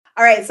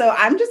All right, so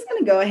I'm just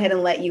going to go ahead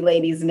and let you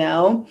ladies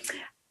know.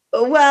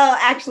 Well,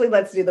 actually,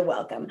 let's do the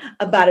welcome.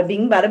 A bada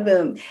bing, bada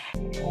boom.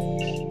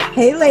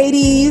 Hey,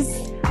 ladies.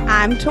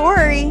 I'm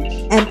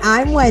Tori. And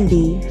I'm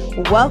Wendy.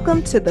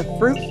 Welcome to The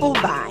Fruitful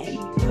Vine,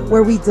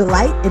 where we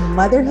delight in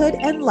motherhood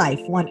and life,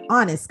 one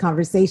honest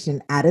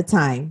conversation at a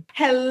time.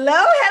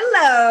 Hello,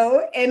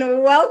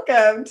 and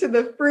welcome to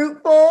The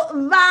Fruitful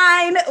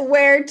Vine,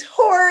 where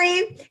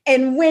Tori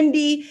and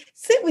Wendy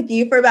sit with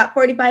you for about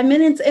 45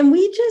 minutes and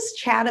we just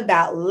chat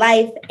about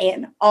life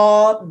and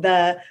all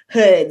the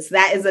hoods.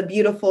 That is a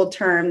beautiful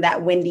term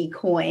that Wendy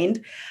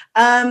coined.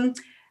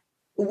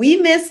 We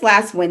missed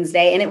last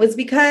Wednesday, and it was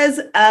because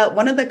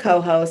one of the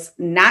co-hosts,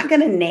 not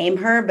going to name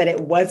her, but it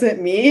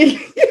wasn't me.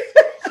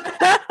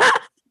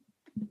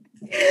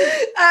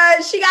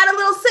 She got a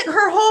little sick.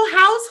 Her whole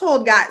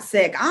household got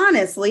sick,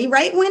 honestly.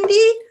 Right,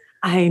 Wendy?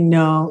 I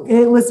know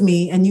it was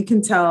me. And you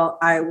can tell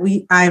I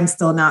am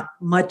still not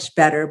much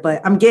better,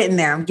 but I'm getting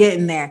there.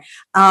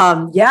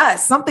 Yeah,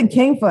 something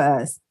came for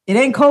us. It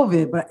ain't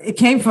COVID, but it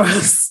came for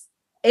us.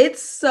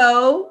 It's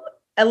so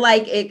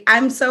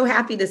I'm so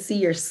happy to see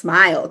your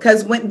smile,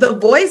 because when the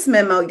voice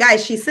memo,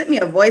 guys, she sent me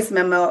a voice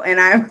memo and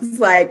I was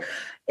like,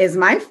 is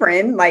my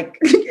friend,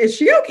 is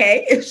she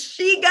okay? Is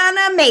she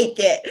gonna make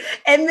it?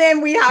 And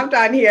then we hopped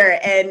on here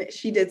and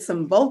she did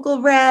some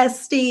vocal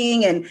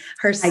resting and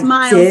her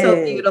smile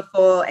so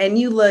beautiful, and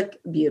you look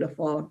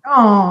beautiful.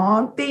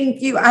 Oh,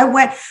 thank you. I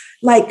went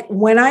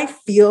when I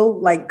feel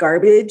like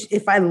garbage,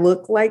 if I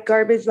look like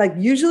garbage,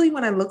 usually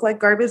when I look like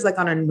garbage,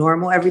 on a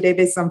normal everyday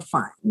basis, I'm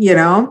fine,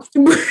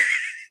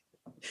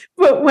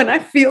 But when I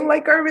feel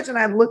like garbage and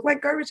I look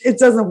like garbage, it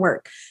doesn't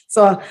work.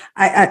 So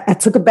I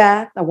took a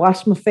bath, I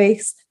washed my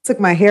face, took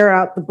my hair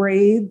out the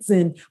braids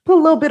and put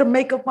a little bit of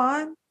makeup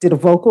on, did a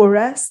vocal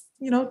rest,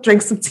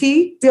 drank some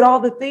tea, did all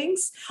the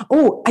things.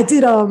 Oh, I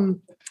did a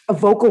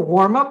vocal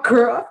warm up,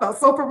 girl. I felt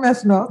so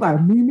professional. I was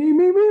like, me.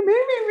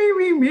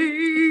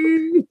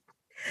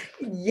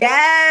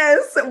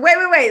 Yes.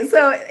 Wait.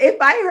 So if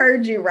I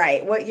heard you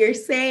right, what you're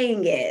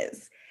saying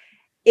is,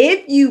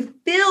 if you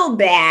feel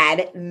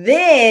bad,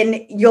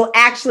 then you'll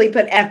actually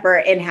put effort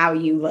in how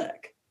you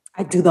look.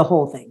 I do the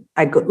whole thing.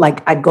 I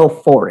go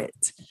for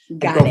it.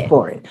 Got it.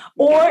 For it.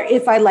 Or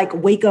if I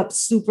wake up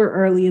super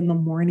early in the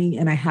morning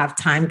and I have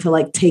time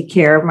to take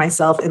care of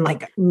myself and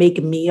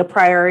make me a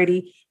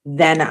priority,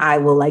 then I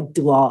will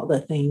do all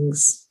the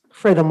things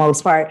for the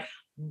most part.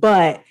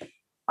 But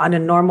on a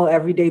normal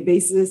everyday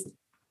basis,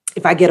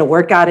 if I get a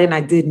workout in, I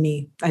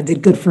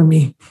did good for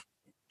me.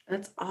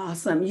 That's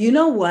awesome. You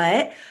know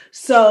what?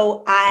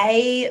 So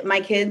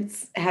my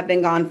kids have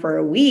been gone for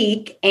a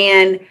week,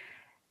 and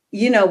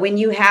when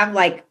you have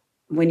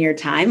when your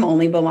time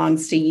only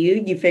belongs to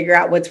you, you figure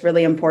out what's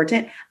really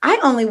important. I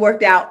only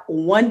worked out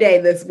one day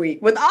this week.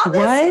 With all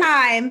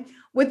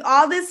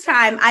this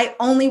time, I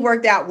only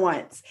worked out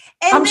once.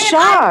 And I'm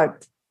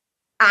shocked.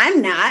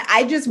 I'm not.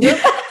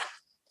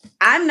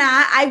 I'm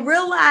not. I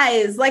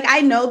realize,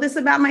 I know this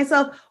about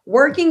myself.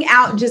 Working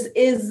out just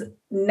is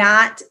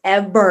not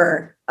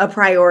ever a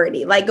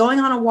priority. Going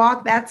on a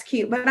walk, that's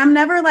cute, but I'm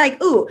never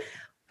ooh,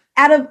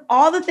 out of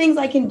all the things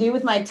I can do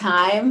with my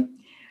time,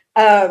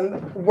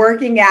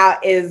 working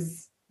out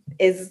is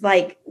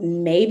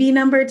maybe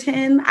number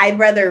 10. I'd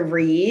rather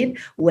read,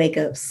 wake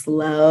up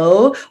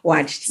slow,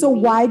 watch TV. So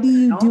why do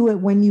you do it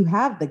when you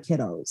have the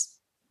kiddos?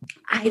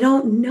 I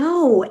don't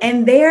know.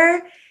 And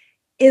there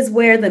is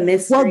where the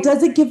mystery. Well,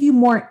 does it give you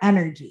more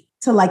energy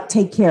to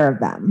take care of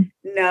them?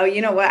 No,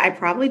 you know what? I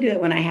probably do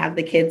it when I have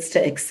the kids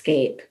to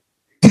escape.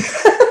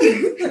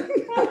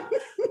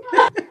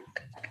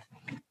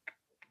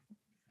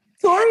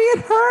 Tori, it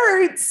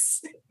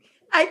hurts.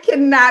 I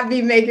cannot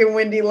be making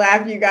Wendy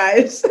laugh, you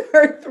guys.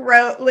 Her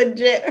throat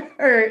legit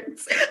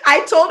hurts.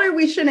 I told her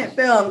we shouldn't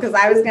film because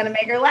I was going to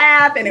make her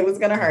laugh and it was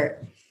going to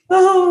hurt.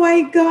 Oh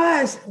my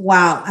gosh.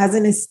 Wow. As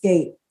an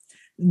escape.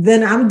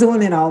 Then I'm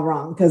doing it all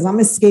wrong because I'm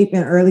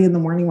escaping early in the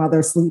morning while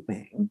they're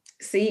sleeping.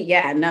 See,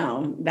 yeah,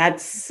 no,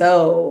 that's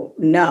so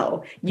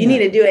no. You need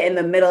to do it in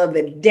the middle of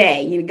the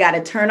day. You got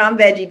to turn on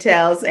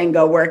VeggieTales and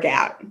go work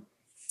out.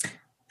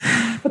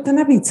 But then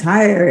I'd be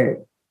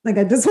tired.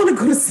 I just want to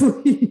go to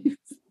sleep.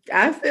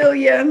 I feel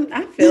you.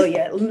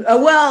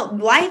 Well,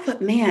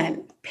 life,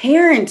 man,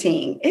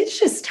 parenting, it's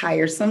just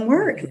tiresome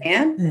work,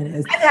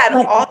 man. I've had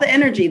all the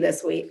energy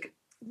this week.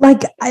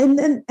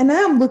 And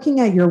I'm looking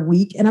at your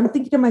week and I'm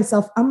thinking to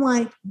myself, I'm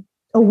like,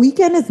 a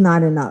weekend is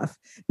not enough,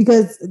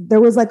 because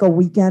there was a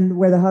weekend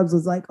where the hubs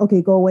was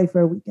okay, go away for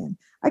a weekend.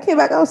 I came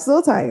back, I was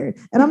still tired.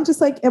 And I'm just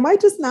am I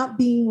just not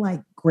being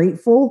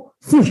grateful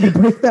for the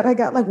break that I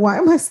got? Why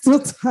am I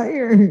still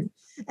tired?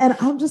 And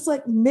I'm just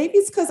maybe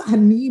it's because I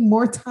need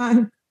more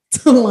time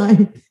to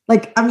I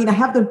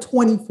have them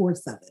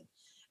 24/7.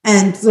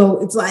 And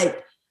so it's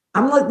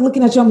I'm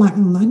looking at you,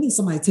 I'm I need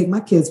somebody to take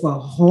my kids for a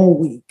whole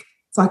week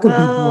so I could be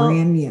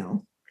brand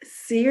new.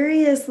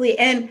 Seriously.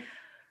 And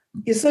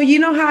So you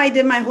know how I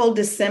did my whole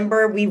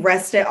December? We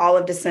rested all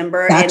of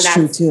December. That's and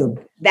true too.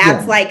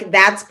 That's Yeah. like,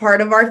 that's part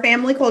of our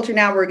family culture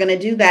now. We're going to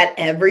do that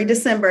every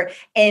December.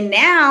 And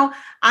now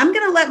I'm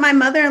going to let my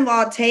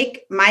mother-in-law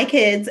take my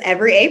kids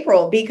every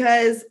April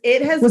because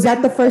it has Was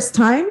that the first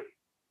time?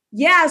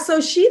 Yeah,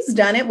 so she's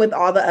done it with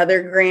all the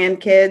other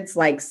grandkids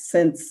like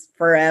since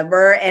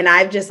forever. And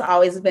I've just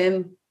always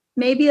been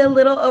maybe a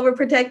little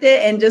overprotected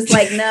and just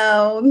like,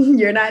 no,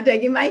 you're not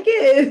taking my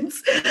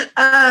kids.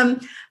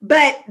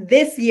 But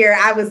this year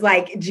I was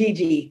like,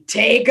 Gigi,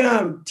 take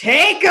them.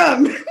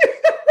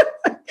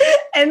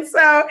 And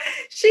so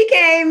she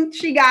came,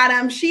 she got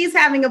them. She's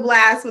having a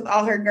blast with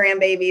all her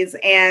grandbabies.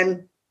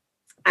 And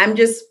I'm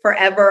just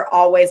forever,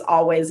 always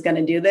going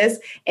to do this.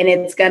 And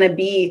it's going to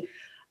be,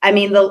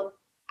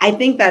 I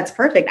think that's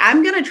perfect.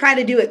 I'm going to try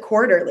to do it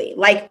quarterly.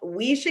 Like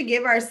we should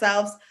give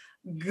ourselves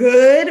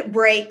good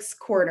breaks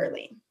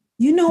quarterly.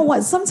 You know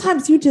what?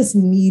 Sometimes you just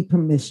need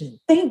permission.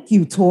 Thank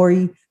you,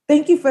 Tori.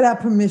 Thank you for that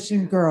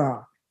permission,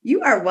 girl.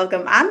 You are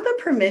welcome. I'm the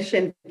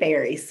permission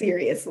fairy.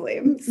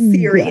 Seriously.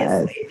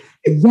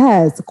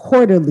 Yes,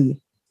 quarterly.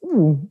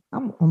 Ooh,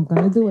 I'm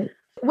going to do it.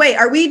 Wait,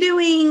 are we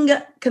doing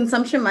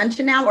consumption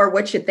munching now or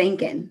what you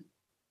thinking?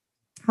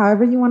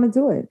 However you want to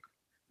do it.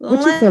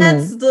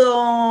 Let's do,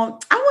 I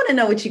want to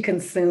know what you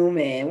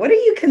consuming. What are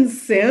you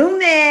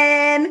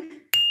consuming?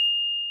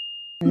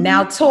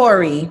 Now,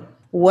 Tori,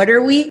 what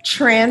are we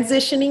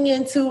transitioning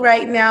into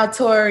right now,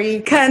 Tori?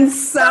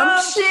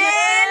 Consumption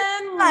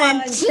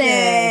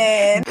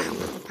munching.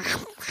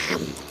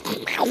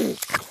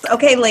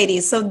 Okay,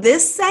 ladies, so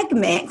this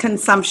segment,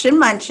 Consumption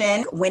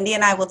Munchin', Wendy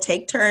and I will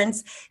take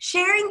turns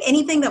sharing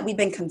anything that we've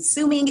been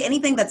consuming,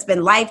 anything that's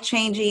been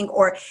life-changing,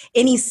 or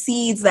any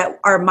seeds that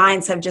our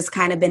minds have just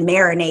kind of been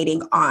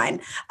marinating on.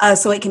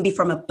 So it can be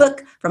from a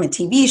book, from a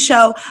TV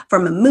show,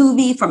 from a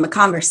movie, from a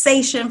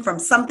conversation, from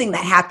something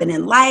that happened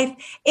in life.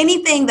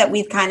 Anything that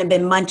we've kind of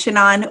been munching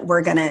on,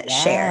 we're going to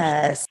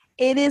share.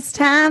 It is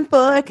time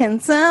for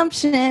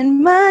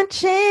Consumption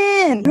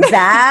Munchin'.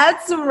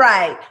 That's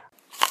right.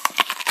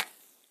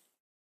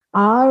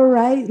 All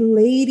right,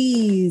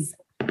 ladies,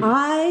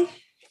 I'm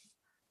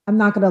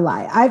not going to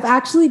lie. I've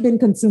actually been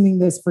consuming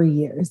this for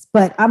years,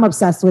 but I'm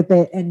obsessed with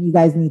it and you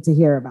guys need to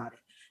hear about it.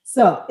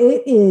 So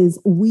it is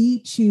We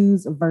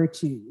Choose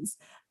Virtues.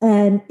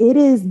 And it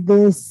is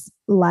this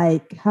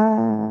like,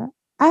 I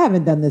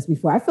haven't done this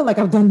before. I feel like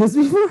I've done this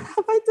before.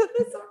 Have I done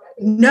this already?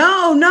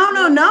 No,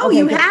 okay,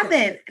 you good.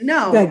 Haven't.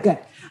 No. Good.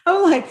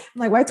 I'm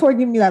like, why Tori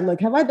give me that look?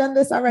 Have I done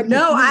this already?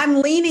 No,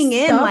 I'm leaning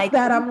in like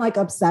that. I'm like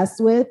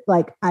obsessed with.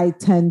 Like I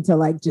tend to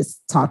like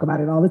just talk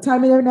about it all the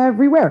time and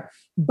everywhere.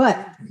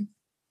 But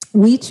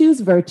We Choose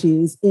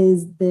Virtues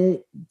is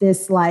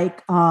this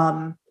like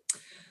I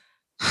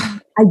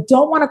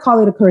don't want to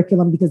call it a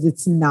curriculum because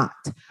it's not.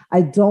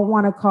 I don't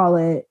want to call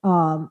it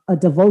a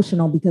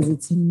devotional because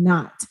it's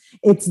not.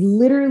 It's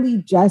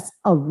literally just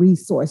a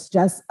resource,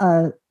 just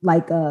a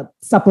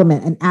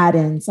supplement, an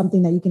add-in,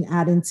 something that you can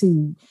add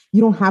into.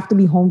 You don't have to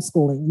be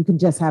homeschooling. You can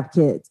just have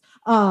kids.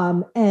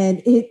 And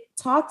it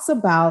talks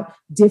about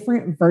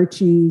different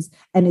virtues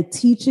and it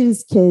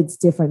teaches kids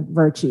different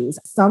virtues.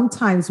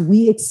 Sometimes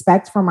we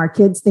expect from our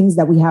kids things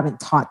that we haven't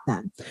taught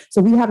them. So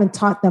we haven't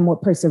taught them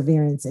what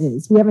perseverance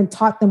is. We haven't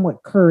taught them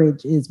what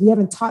courage is. We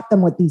haven't taught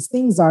them what these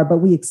things are, but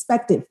we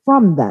expect it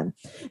from them.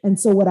 And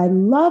so what I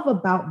love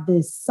about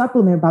this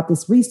supplement, about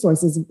this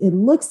resource is it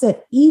looks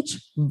at each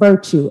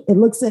virtue. It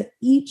looks at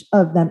each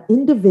of them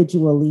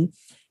individually.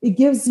 It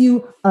gives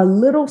you a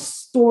little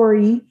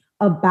story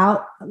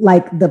about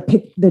like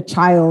the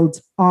child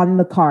on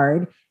the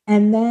card.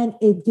 And then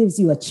it gives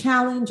you a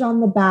challenge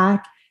on the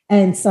back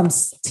and some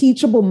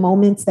teachable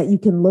moments that you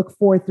can look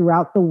for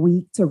throughout the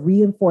week to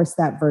reinforce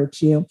that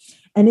virtue.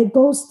 And it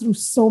goes through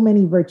so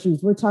many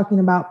virtues. We're talking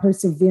about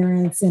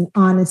perseverance and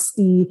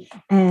honesty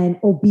and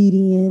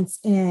obedience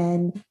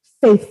and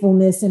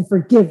faithfulness and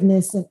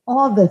forgiveness and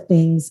all the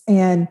things.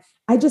 And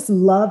I just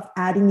love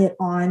adding it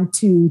on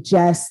to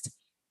just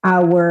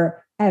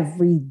our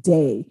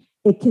everyday.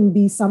 It can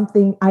be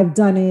something, I've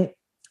done it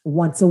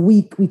once a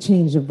week, we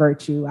change a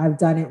virtue. I've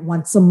done it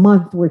once a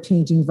month, we're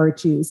changing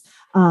virtues.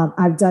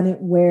 I've done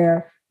it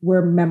where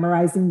we're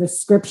memorizing the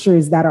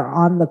scriptures that are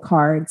on the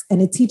cards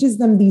and it teaches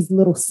them these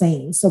little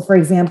sayings. So for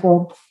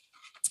example,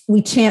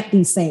 we chant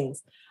these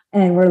sayings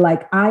and we're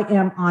like, I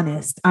am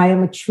honest. I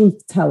am a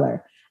truth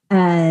teller.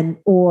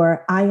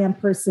 Or I am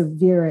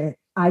perseverant.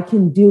 I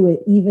can do it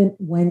even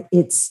when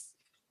it's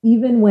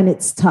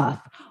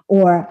tough.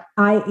 Or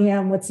I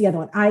am, what's the other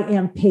one? I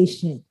am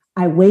patient.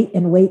 I wait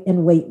and wait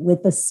and wait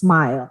with a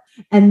smile.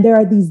 And there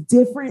are these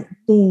different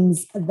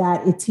things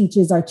that it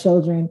teaches our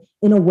children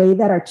in a way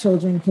that our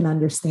children can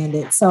understand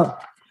it. So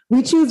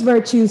We Choose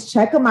Virtues.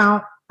 Check them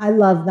out. I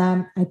love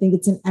them. I think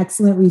it's an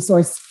excellent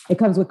resource. It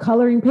comes with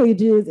coloring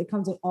pages. It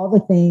comes with all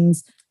the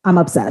things. I'm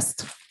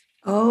obsessed.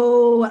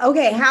 Oh,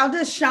 okay. How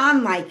does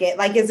Sean like it?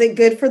 Like, is it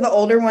good for the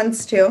older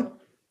ones too?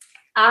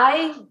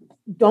 I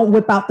don't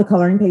whip out the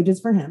coloring pages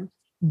for him.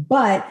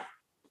 But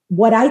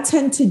what I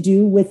tend to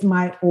do with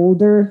my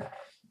older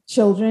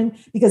children,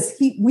 because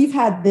we've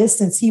had this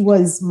since he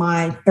was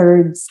my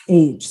third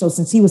age. So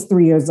since he was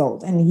 3 years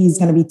old, and he's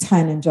going to be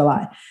 10 in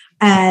July.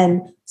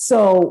 And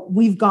so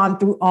we've gone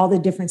through all the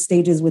different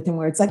stages with him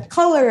where it's like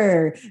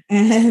color.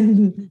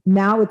 And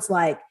now it's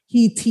like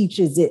he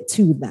teaches it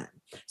to them.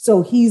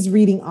 So he's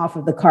reading off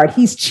of the card.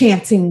 He's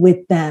chanting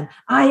with them.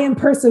 I am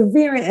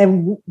perseverant,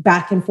 and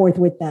back and forth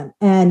with them.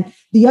 And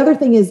the other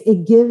thing is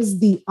it gives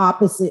the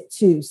opposite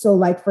too. So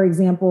like, for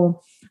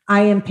example,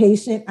 I am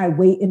patient. I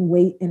wait and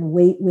wait and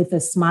wait with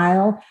a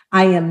smile.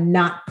 I am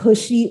not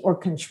pushy or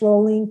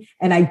controlling,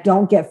 and I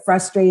don't get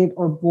frustrated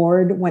or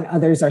bored when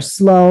others are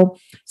slow.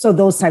 So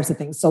those types of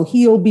things. So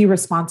he'll be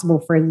responsible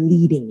for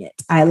leading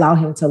it. I allow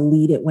him to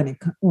lead it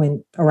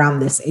when around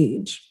this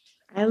age.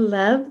 I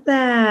love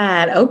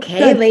that.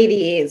 Okay,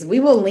 ladies, we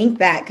will link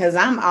that because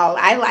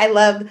I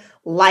love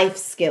life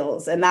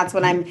skills, and that's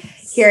what I'm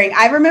hearing.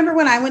 I remember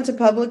when I went to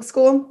public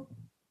school,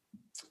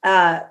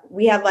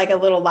 we had like a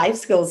little life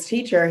skills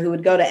teacher who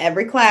would go to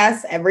every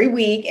class every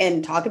week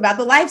and talk about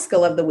the life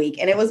skill of the week.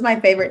 And it was my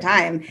favorite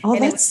time. Oh,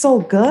 and that's so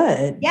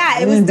good. Yeah,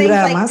 it was things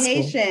like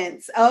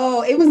patience.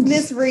 Oh, it was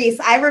Miss Reese.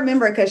 I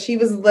remember because she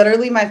was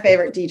literally my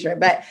favorite teacher,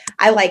 but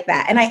I like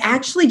that. And I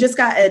actually just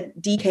got a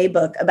DK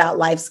book about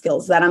life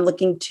skills that I'm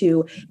looking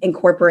to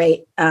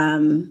incorporate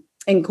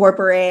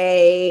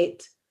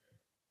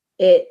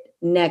it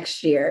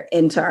next year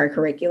into our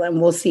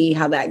curriculum. We'll see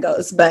how that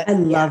goes. But I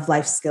love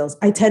life skills.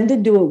 I tend to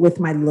do it with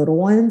my little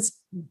ones.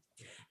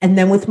 And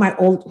then with my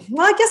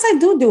I guess I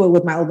do it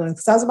with my older ones,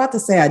 because I was about to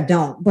say I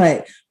don't,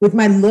 but with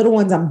my little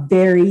ones, I'm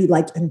very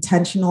like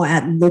intentional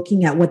at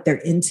looking at what they're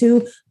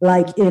into.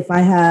 Like if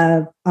I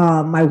have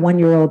my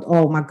 1-year-old,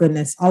 oh my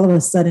goodness, all of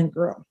a sudden,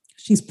 girl,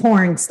 she's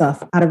pouring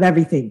stuff out of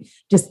everything.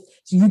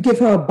 So you give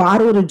her a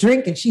bottle to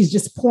drink and she's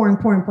just pouring.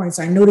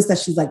 So I noticed that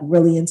she's like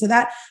really into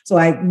that. So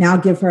I now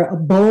give her a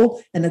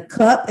bowl and a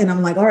cup, and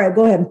I'm like, all right,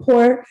 go ahead and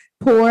pour.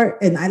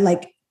 And I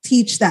like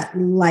teach that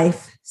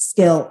life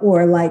skill.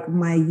 Or like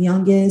my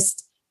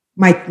youngest,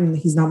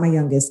 he's not my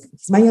youngest,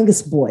 he's my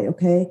youngest boy.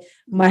 Okay.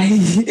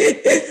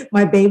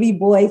 My baby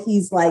boy,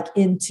 he's like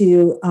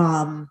into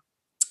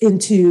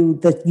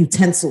the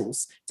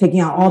utensils, taking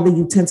out all the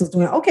utensils,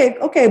 doing,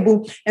 okay,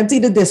 boo, empty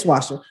the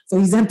dishwasher. So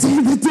he's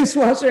emptying the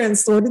dishwasher and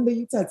sorting the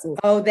utensils.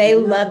 Oh, they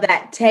love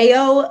that.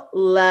 Teo,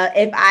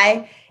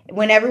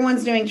 when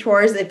everyone's doing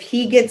chores, if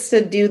he gets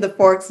to do the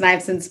forks,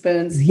 knives, and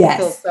spoons, he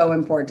feels so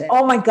important.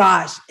 Oh my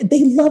gosh.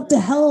 They love to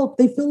help.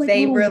 They feel like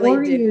they really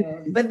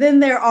warriors. Do. But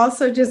then they're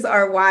also just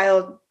our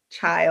wild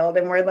child.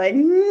 And we're like,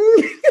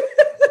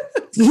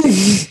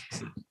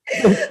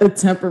 the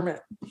temperament.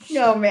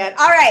 Oh man.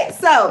 All right.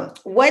 So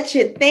what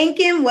you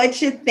thinking?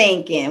 What you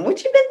been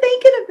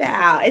thinking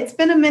about? It's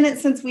been a minute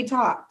since we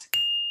talked.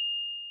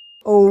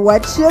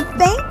 What you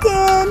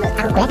thinking?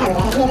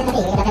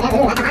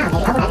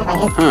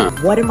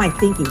 What am I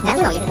thinking?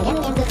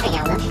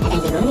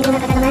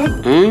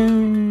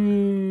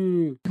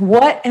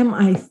 What am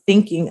I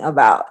thinking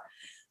about?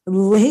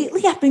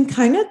 Lately, I've been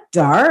kind of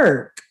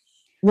dark.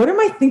 What am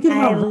I thinking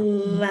about? I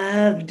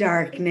love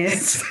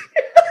darkness.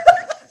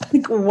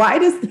 Like, why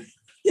does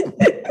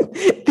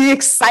the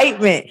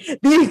excitement?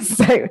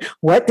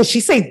 What did she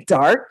say?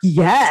 Dark?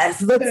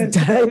 Yes. Let's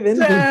dive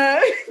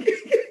into.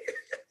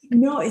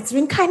 No, it's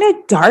been kind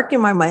of dark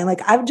in my mind. Like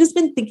I've just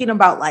been thinking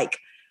about like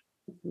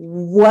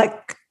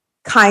what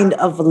kind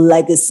of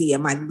legacy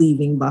am I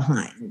leaving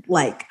behind?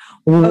 Like,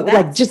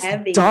 like just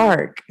heavy.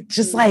 Dark.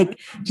 Just like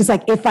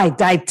if I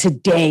died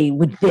today,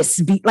 would this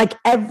be like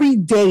every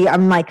day?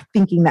 I'm like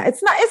thinking that I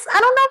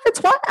don't know if it's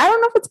what, I don't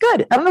know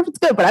if it's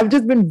good. But I've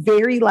just been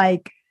very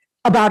like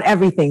about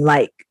everything.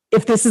 Like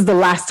if this is the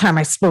last time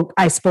I spoke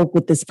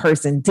with this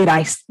person, did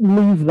I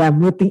leave them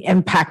with the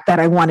impact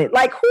that I wanted?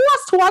 Like who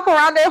wants to walk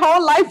around their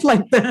whole life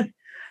like that?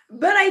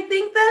 But I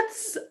think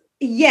that's,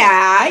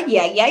 yeah.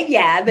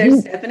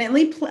 There's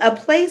definitely a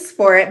place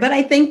for it. But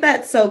I think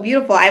that's so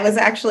beautiful. I was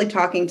actually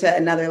talking to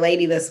another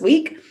lady this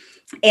week,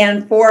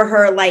 and for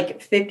her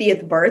like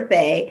 50th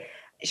birthday,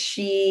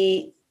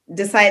 she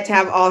decided to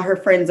have all her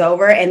friends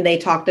over, and they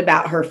talked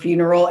about her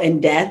funeral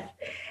and death.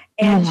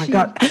 And oh my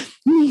God,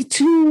 me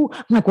too.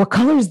 I'm like, what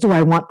colors do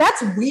I want?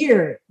 That's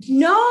weird.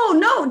 No.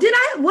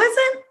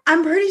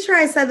 I'm pretty sure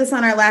I said this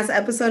on our last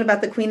episode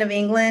about the Queen of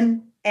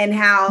England and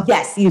how.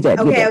 Yes, you did.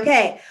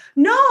 Okay.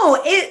 No,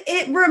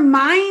 it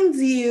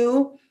reminds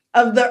you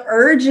of the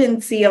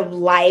urgency of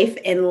life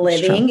and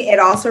living. It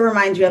also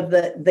reminds you of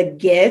the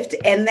gift,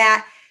 and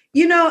that,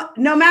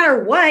 no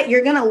matter what,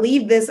 you're going to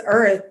leave this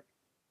earth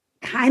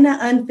kind of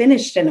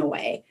unfinished in a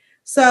way.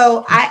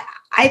 So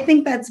I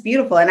think that's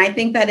beautiful. And I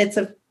think that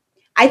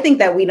I think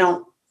that we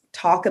don't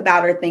talk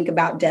about or think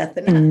about death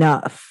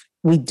enough.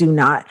 We do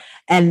not.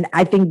 And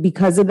I think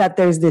because of that,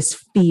 there's this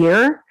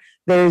fear,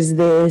 there's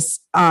this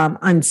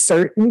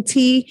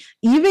uncertainty,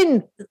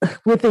 even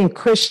within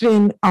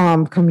Christian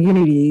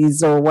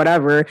communities or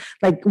whatever.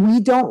 Like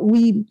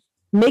we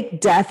make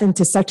death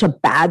into such a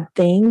bad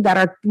thing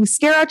that we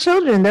scare our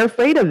children. They're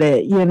afraid of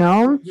it,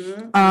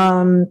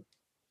 Mm-hmm.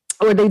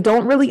 Or they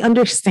don't really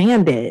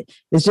understand it.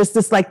 It's just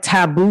this like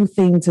taboo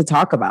thing to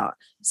talk about.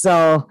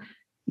 So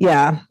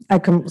yeah,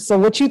 so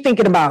what you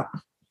thinking about?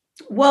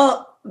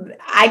 Well,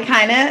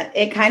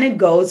 it kind of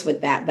goes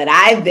with that, but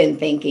I've been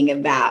thinking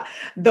about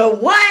the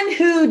one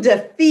who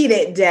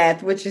defeated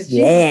death, which is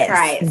Jesus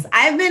Christ.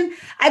 I've been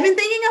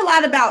thinking a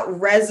lot about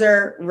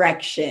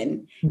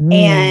resurrection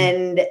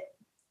and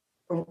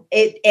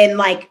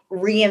like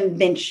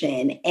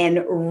reinvention and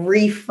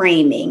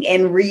reframing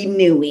and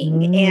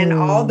renewing and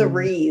all the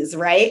re's,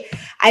 right?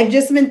 I've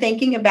just been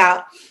thinking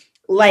about,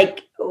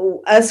 like,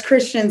 us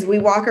Christians, we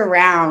walk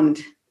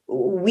around,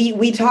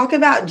 we talk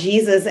about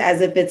Jesus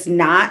as if it's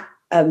not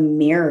a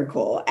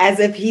miracle, as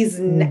if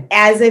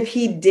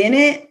he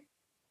didn't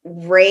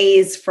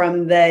raise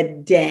from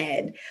the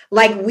dead.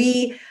 Like,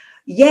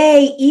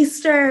 yay,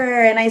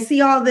 Easter. And I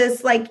see all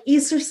this like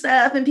Easter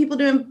stuff and people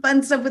doing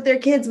fun stuff with their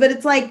kids, but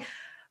it's like,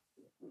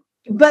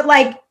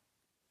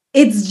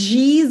 it's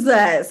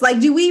Jesus. Like,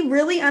 do we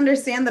really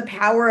understand the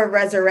power of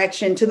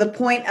resurrection to the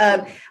point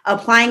of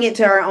applying it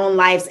to our own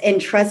lives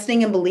and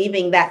trusting and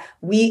believing that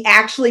we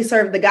actually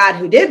serve the God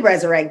who did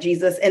resurrect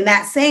Jesus, and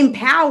that same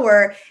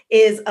power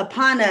is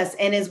upon us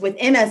and is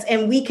within us,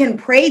 and we can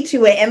pray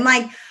to it? And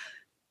like,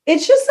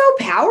 it's just so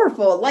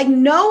powerful. Like,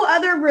 no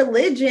other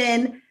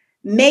religion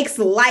makes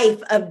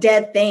life of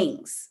dead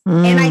things.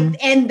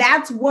 And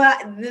that's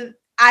what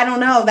I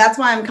don't know. That's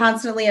why I'm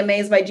constantly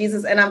amazed by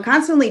Jesus. And I'm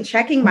constantly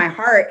checking my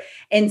heart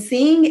and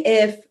seeing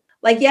if,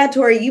 like, yeah,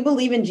 Tori, you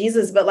believe in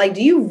Jesus, but like,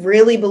 do you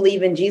really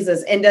believe in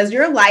Jesus? And does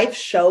your life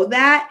show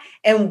that?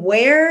 And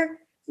where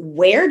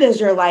does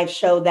your life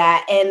show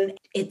that? And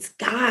it's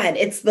God.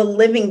 It's the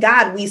living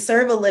God. We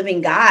serve a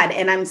living God.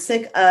 And I'm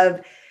sick of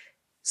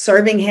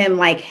serving him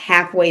like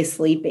halfway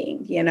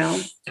sleeping, you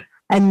know?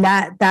 And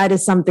that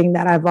is something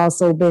that I've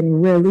also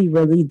been really,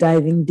 really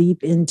diving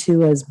deep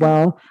into as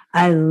well.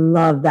 I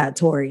love that,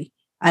 Tori.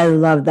 I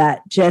love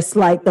that. Just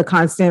like the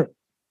constant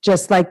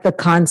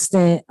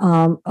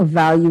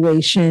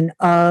evaluation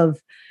of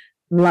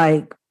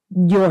like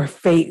your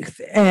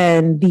faith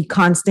and the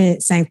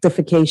constant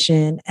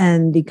sanctification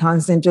and the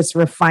constant just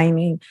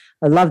refining.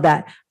 I love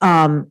that.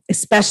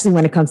 Especially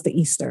when it comes to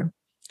Easter,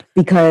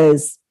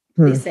 because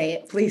Please say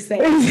it.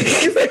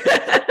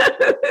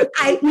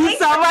 You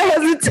saw my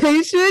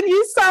hesitation.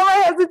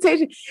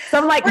 So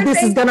I'm like,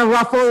 this is going to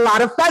ruffle a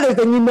lot of feathers.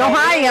 And you know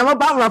how I am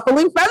about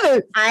ruffling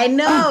feathers. I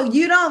know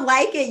you don't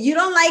like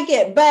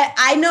it, but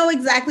I know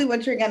exactly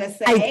what you're going to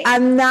say.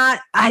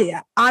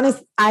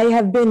 I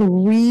have been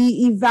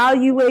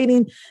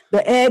reevaluating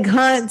the egg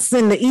hunts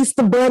and the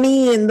Easter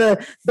bunny and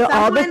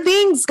all the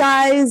things,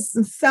 guys.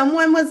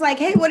 Someone was like,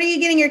 hey, what are you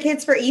getting your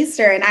kids for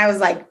Easter? And I was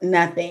like,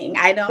 nothing.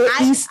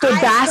 Easter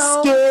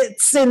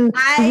baskets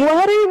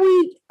what are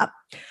we...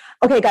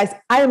 Okay, guys,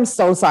 I am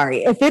so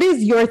sorry. If it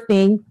is your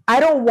thing, I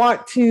don't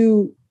want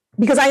to,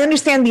 because I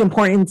understand the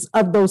importance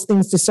of those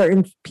things to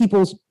certain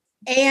people's.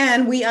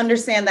 And we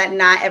understand that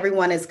not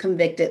everyone is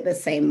convicted the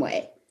same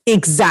way.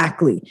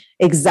 Exactly.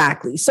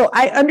 So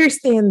I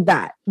understand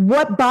that.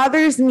 What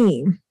bothers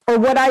me, or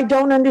what I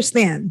don't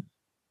understand,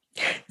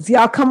 is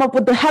y'all come up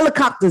with the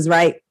helicopters,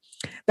 right?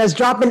 That's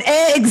dropping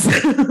eggs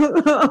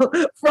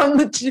from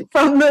the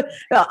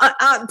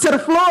to the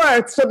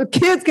floor, so the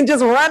kids can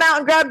just run out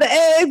and grab the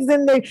eggs,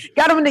 and they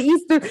got them in the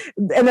Easter,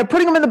 and they're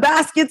putting them in the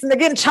baskets, and they're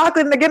getting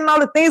chocolate, and they're getting all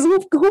the things.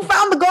 Who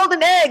found the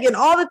golden egg and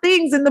all the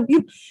things? And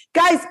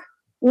guys,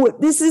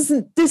 this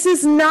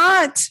is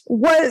not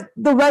what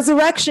the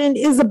resurrection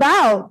is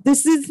about.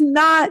 This is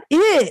not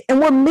it,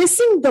 and we're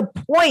missing the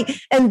point.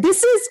 And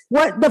this is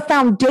what the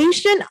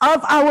foundation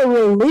of our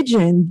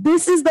religion.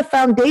 This is the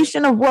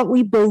foundation of what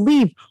we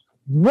believe.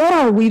 What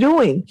are we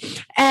doing?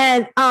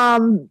 And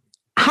how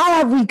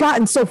have we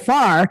gotten so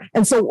far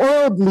and so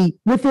worldly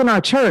within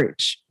our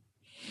church?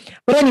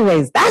 But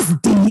anyways, that's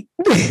deep.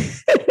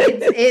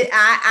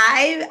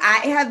 I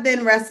have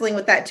been wrestling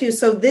with that too.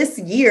 So this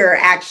year,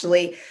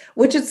 actually,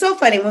 which is so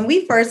funny, when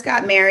we first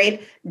got married,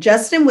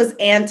 Justin was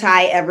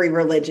anti every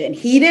religion.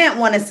 He didn't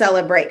want to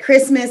celebrate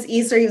Christmas,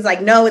 Easter. He was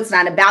like, no, it's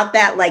not about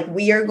that. Like,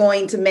 we are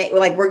going to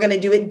we're going to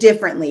do it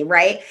differently.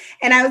 Right.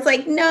 And I was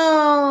like,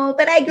 no,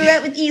 but I grew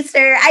up with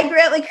Easter. I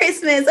grew up with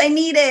Christmas. I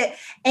need it.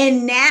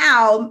 And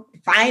now,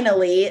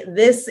 finally,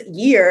 this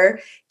year,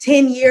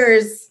 10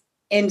 years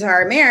into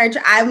our marriage,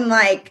 I'm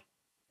like,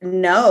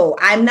 no,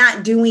 I'm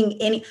not doing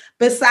any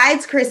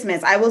besides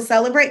Christmas. I will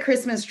celebrate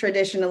Christmas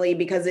traditionally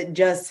because it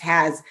just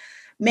has,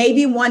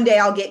 maybe one day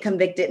I'll get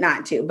convicted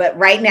not to, but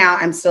right now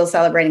I'm still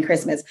celebrating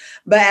Christmas.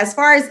 But as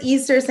far as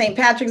Easter, St.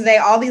 Patrick's Day,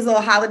 all these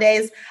little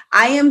holidays,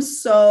 I'm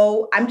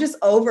just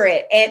over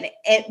it. And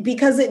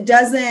because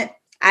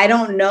I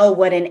don't know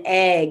what an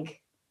egg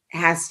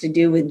has to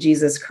do with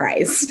Jesus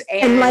Christ.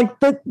 And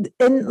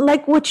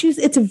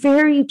it's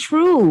very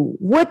true.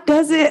 What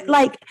does it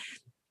like?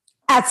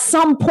 At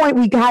some point,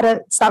 we got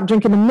to stop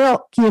drinking the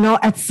milk,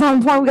 at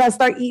some point we got to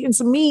start eating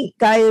some meat,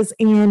 guys,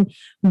 and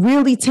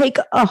really take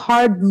a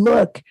hard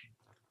look,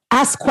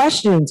 ask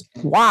questions.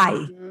 Why?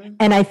 Mm-hmm.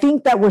 And I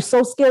think that we're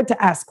so scared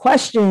to ask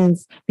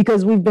questions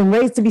because we've been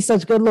raised to be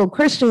such good little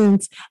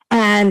Christians.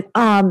 And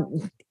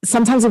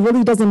sometimes it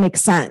really doesn't make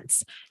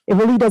sense.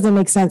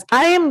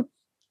 I am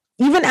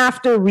even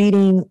after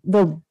reading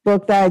the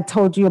book that I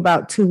told you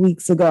about 2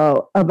 weeks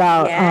ago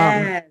about,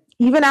 Yes.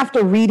 even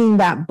after reading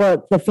that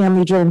book, The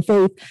Family Driven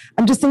Faith,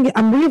 I'm just thinking,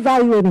 I'm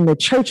reevaluating the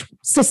church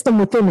system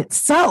within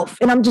itself.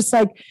 And I'm just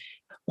like,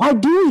 why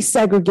do we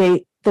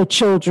segregate the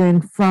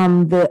children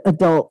from the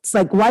adults?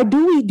 Like, why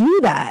do we do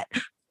that?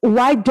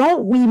 Why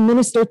don't we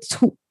minister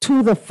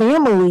to the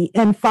family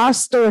and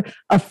foster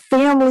a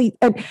family?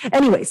 And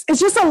anyways, it's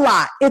just a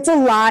lot. It's a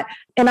lot.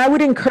 And I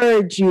would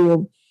encourage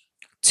you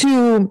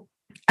to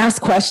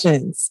ask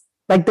questions.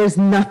 Like, there's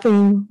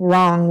nothing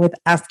wrong with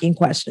asking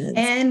questions.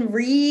 And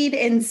read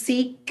and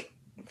seek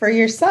for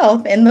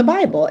yourself in the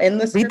Bible, in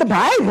the Read the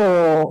scriptures.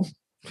 Bible.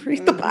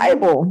 Read the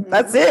Bible.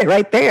 That's it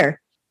right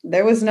there.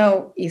 There was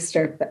no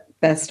Easter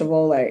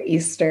festival or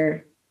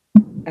Easter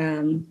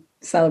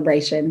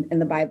celebration in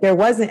the Bible. There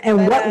wasn't. And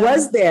But, what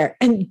was there?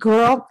 And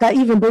girl, that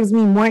even brings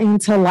me more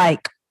into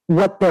like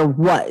what there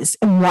was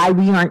and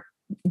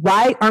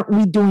why aren't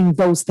we doing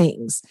those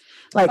things?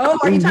 Like, Oh,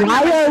 are you talking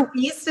why about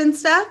the feast and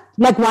stuff?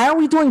 why aren't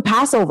we doing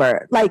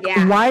Passover? Like,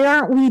 Yeah. why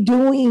aren't we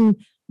doing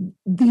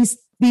these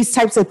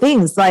types of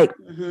things? Like,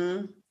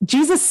 Mm-hmm.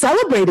 Jesus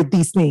celebrated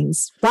these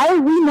things. Why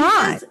are we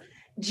not?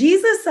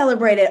 Jesus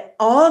celebrated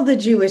all the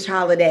Jewish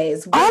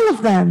holidays. All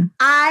of them.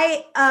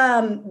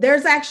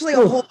 There's actually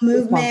a Ooh, whole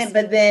movement, goosebumps.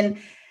 but then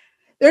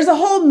there's a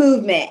whole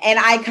movement, and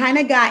I kind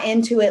of got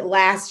into it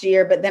last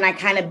year, but then I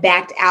kind of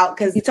backed out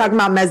because You talking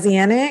about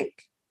Messianic?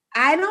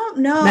 I don't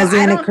know.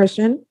 Messianic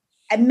Christian?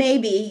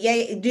 Maybe.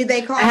 Yeah. Do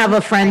they call I have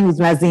a friend who's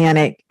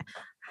Messianic.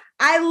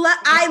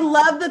 I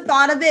love the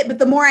thought of it, but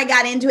the more I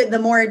got into it, the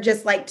more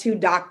just like to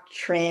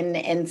doctrine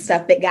and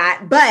stuff that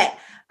got. But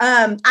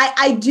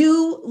I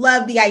do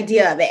love the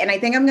idea of it, and I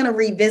think I'm going to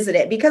revisit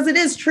it because it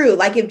is true.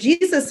 Like, if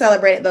Jesus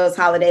celebrated those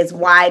holidays,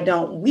 why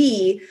don't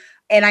we?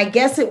 And I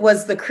guess it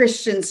was the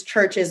Christians'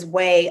 church's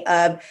way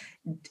of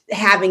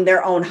having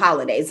their own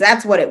holidays.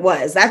 That's what it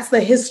was. That's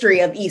the history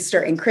of Easter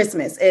and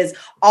Christmas, is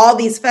all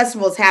these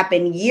festivals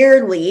happen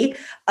yearly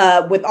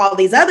with all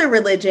these other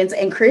religions,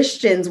 and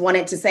Christians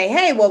wanted to say,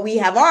 hey, well, we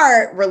have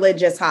our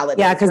religious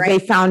holidays. Yeah, because right?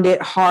 they found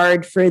it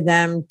hard for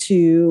them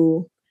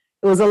to.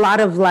 It was a lot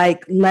of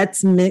like,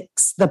 let's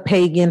mix the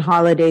pagan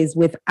holidays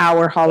with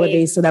our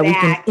holidays so that we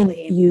can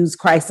Exactly. infuse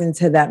Christ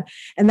into them.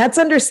 And that's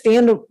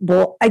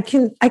understandable. I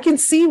can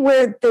see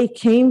where they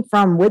came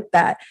from with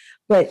that.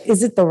 But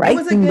is it the right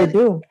was a thing to good-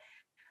 do?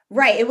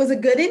 Right. It was a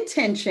good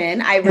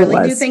intention. I really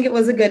do was. think it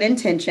was a good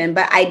intention,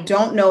 but I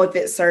don't know if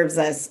it serves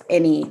us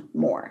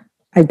anymore.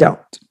 I don't.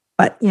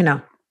 But,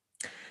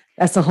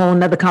 that's a whole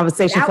nother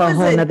conversation for a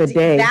whole nother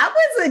day. That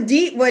was a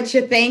deep what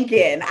you're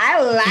thinking. I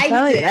I'm liked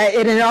telling you,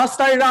 it. it all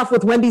started off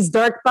with Wendy's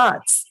dark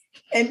thoughts.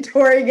 And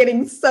Tori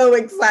getting so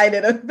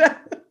excited about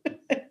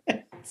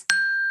it.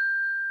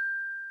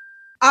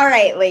 All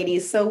right,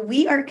 ladies. So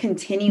we are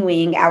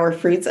continuing our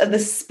Fruits of the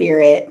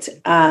Spirit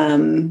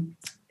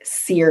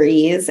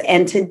series.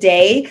 And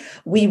today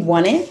we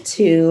wanted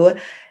to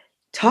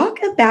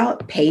talk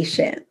about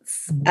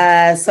patience.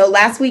 So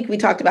last week we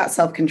talked about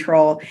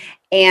self-control.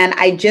 And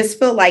I just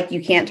feel like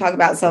you can't talk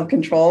about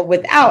self-control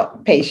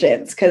without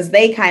patience because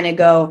they kind of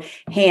go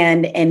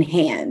hand in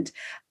hand.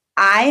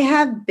 I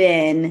have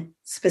been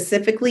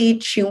specifically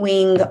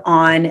chewing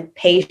on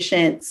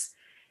patience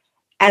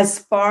as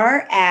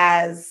far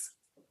as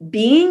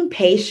being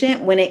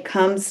patient when it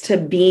comes to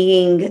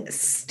being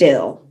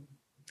still.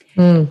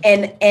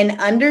 And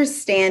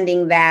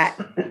understanding that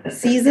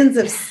seasons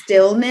of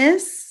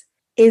stillness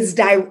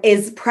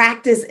is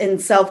practice in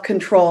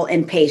self-control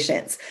and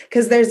patience,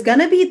 because there's going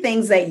to be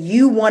things that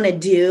you want to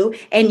do,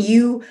 and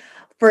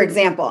for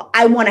example,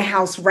 I want a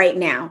house right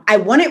now. I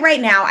want it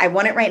right now. I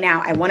want it right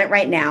now. I want it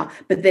right now.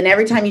 But then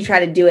every time you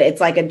try to do it,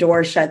 it's like a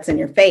door shuts in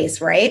your face,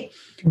 right?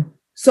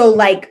 So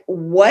like,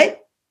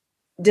 what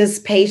does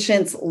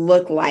patience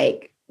look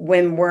like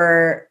when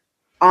we're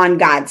on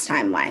God's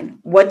timeline?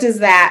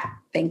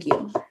 Thank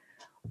you.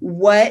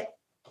 What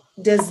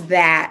does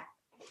that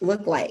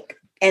look like?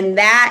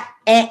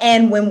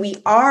 And when we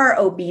are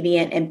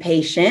obedient and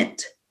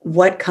patient,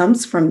 what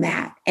comes from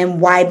that, and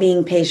why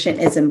being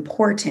patient is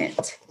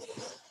important?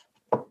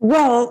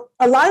 Well,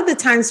 a lot of the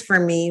times for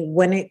me,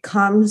 when it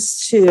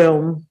comes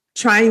to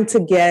trying to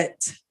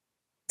get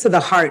to the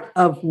heart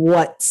of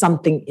what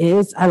something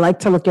is, I like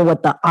to look at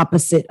what the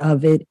opposite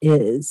of it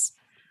is,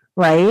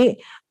 right?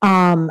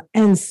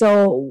 And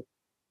so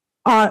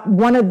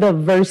one of the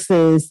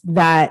verses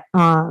that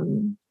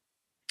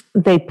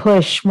they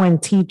push when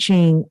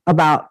teaching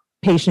about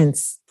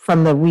patience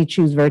from the We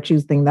Choose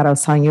Virtues thing that I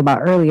was telling you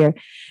about earlier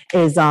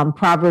is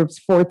Proverbs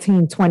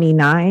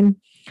 14:29,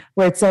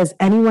 where it says,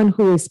 anyone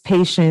who is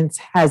patient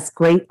has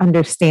great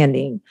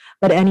understanding,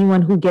 but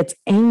anyone who gets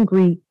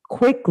angry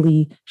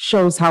quickly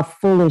shows how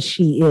foolish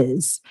he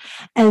is.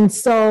 And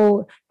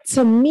so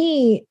to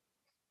me,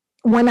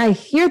 when I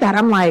hear that,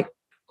 I'm like,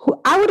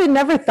 I would have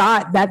never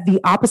thought that the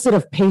opposite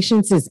of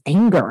patience is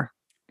anger.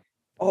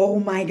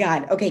 Oh my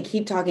God. Okay,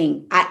 keep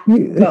talking.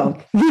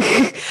 Go.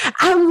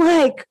 I'm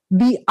like,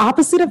 the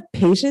opposite of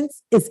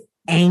patience is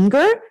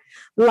anger.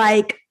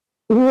 Like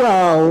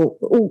Well,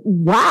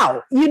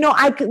 wow.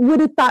 I would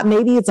have thought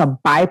maybe it's a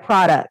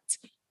byproduct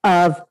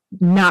of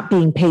not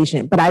being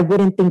patient, but I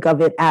wouldn't think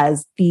of it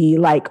as the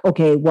like,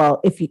 okay,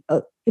 well, if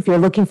you're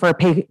looking for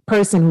a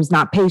person who's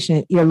not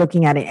patient, you're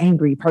looking at an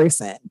angry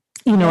person.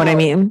 You know what I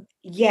mean?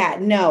 Yeah,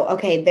 no.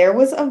 Okay. There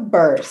was a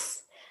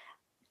verse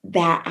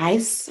that I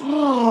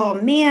saw,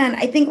 man,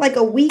 I think like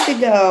a week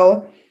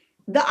ago.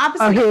 The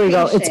opposite. Oh, here we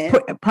go. patient.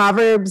 It's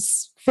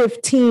Proverbs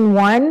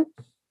 15:1.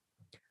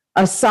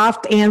 A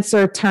soft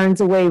answer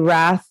turns away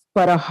wrath,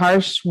 but a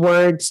harsh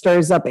word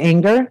stirs up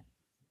anger.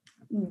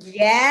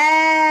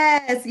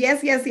 Yes.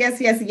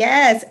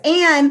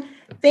 And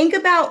think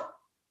about,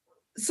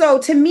 so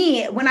to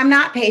me, when I'm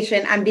not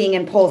patient, I'm being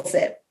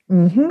impulsive.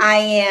 Mm-hmm.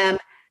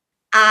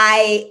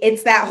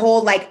 It's that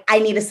whole, like, I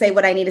need to say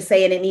what I need to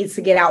say and it needs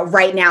to get out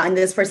right now. And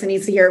this person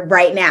needs to hear it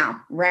right now.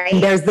 Right.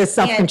 And there's this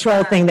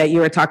self-control thing that you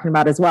were talking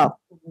about as well.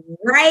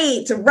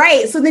 Right.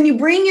 So then you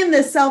bring in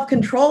the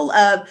self-control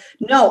of,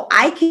 no,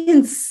 I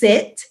can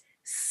sit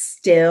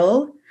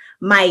still.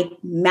 My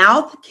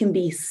mouth can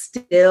be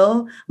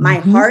still. My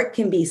heart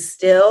can be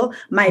still.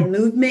 My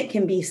movement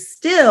can be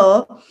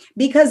still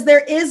because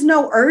there is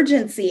no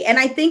urgency. And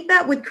I think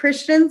that with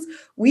Christians,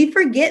 we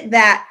forget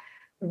that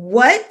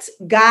what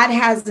God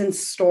has in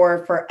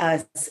store for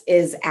us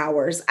is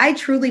ours. I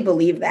truly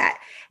believe that.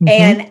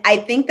 And I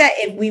think that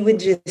if we would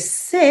just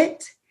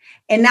sit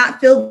and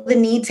not feel the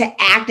need to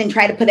act and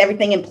try to put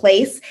everything in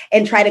place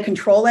and try to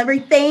control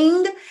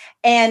everything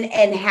and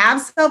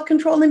have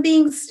self-control and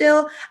being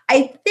still,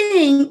 I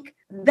think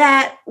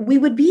that we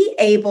would be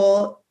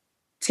able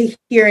to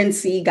hear and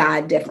see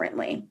God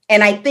differently.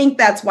 And I think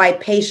that's why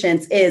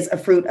patience is a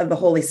fruit of the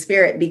Holy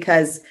Spirit,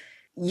 because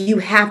you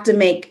have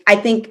to I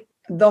think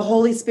the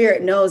Holy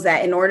Spirit knows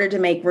that in order to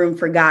make room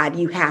for God,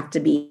 you have to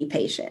be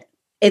patient.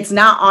 It's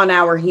not on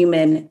our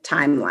human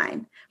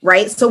timeline.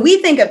 Right. So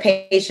we think of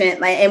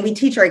patient, and we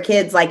teach our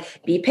kids,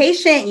 like, be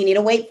patient. You need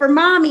to wait for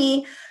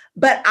mommy.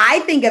 But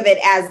I think of it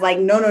as like,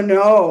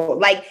 no.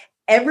 Like,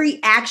 every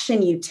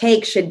action you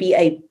take should be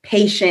a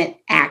patient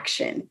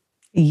action.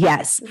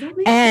 Yes.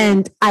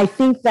 And I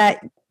think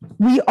that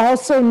we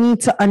also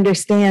need to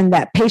understand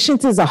that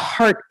patience is a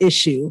heart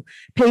issue.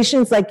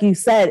 Patience, like you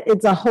said,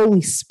 it's a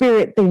Holy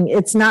Spirit thing.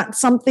 It's not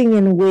something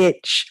in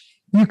which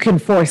you can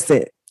force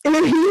it. You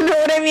know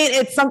what I mean?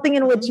 It's something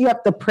in which you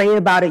have to pray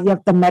about it. You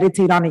have to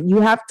meditate on it.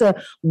 You have to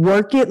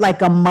work it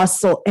like a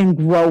muscle and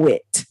grow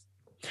it.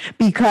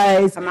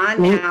 Because come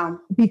on now.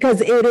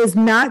 Because it is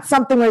not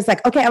something where it's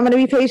like, okay, I'm going to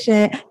be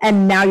patient,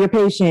 and now you're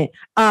patient.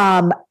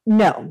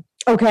 No.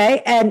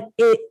 Okay. And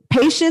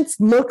patience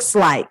looks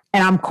like,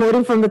 and I'm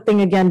quoting from the thing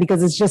again,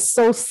 because it's just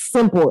so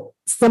simple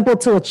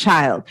to a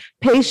child.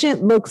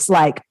 Patient looks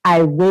like,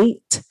 I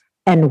wait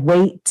and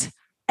wait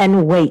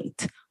and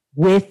wait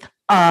with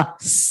a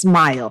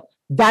smile.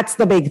 That's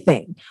the big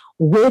thing.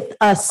 With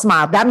a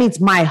smile. That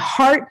means my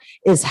heart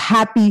is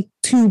happy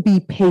to be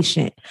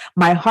patient.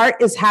 My heart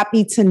is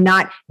happy to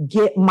not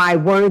get my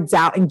words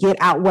out and get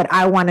out what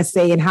I want to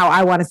say and how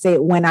I want to say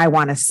it when I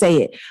want to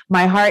say it.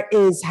 My heart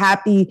is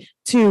happy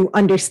to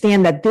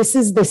understand that this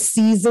is the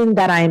season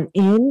that I'm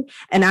in,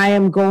 and I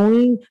am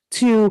going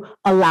to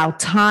allow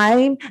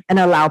time and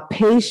allow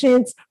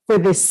patience for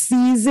this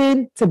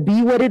season to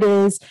be what it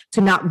is,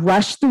 to not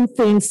rush through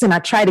things, to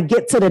not try to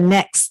get to the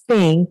next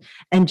thing,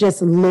 and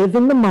just live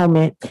in the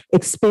moment,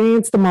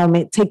 experience the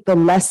moment, take the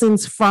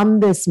lessons from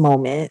this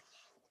moment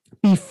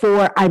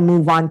before I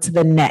move on to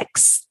the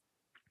next.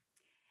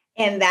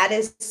 And that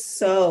is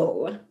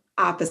so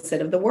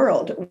opposite of the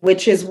world,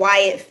 which is why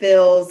it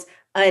feels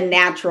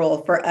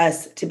unnatural for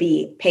us to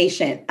be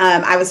patient.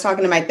 I was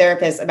talking to my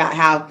therapist about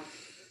how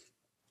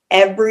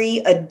every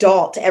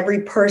adult,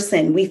 every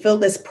person, we feel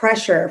this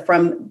pressure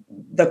from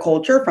the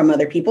culture, from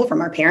other people,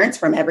 from our parents,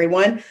 from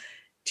everyone,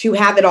 to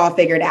have it all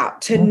figured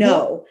out, to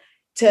know,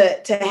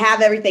 to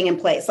have everything in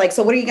place. Like,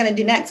 so what are you going to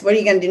do next? What are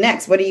you going to do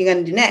next? What are you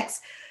going to do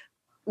next?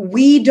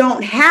 We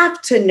don't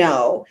have to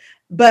know,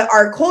 but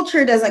our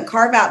culture doesn't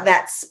carve out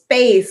that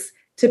space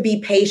to be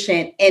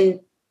patient and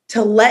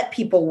to let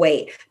people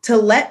wait, to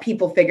let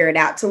people figure it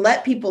out, to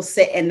let people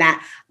sit in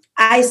that.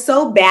 I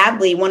so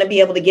badly want to be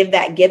able to give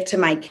that gift to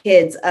my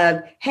kids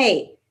of,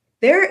 hey,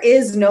 there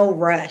is no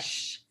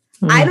rush.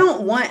 I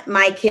don't want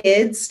my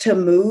kids to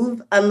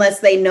move unless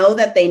they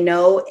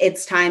know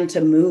it's time to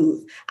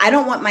move. I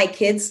don't want my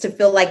kids to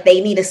feel like they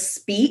need to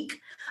speak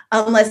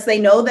unless they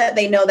know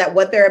that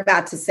what they're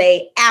about to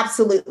say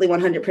absolutely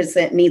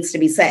 100% needs to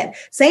be said.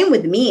 Same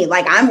with me.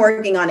 Like, I'm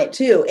working on it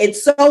too.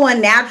 It's so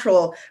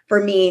unnatural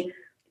for me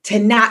to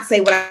not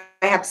say what I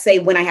have to say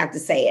when I have to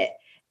say it,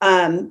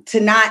 to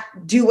not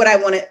do what I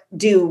want to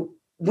do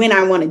when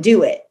I want to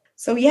do it.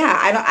 So yeah,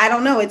 I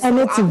don't know. It's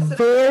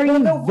very,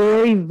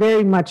 very,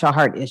 very much a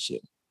heart issue.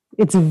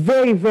 It's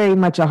very, very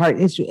much a heart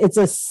issue. It's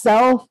a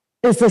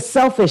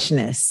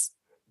selfishness.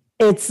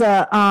 It's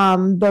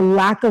the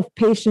lack of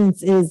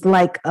patience is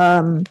like,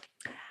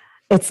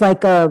 it's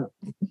like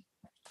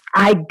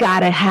I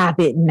gotta have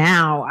it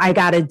now. I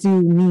gotta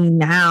do me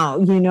now,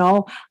 you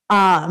know?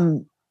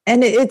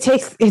 And it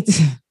takes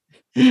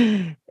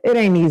It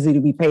ain't easy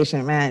to be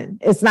patient, man.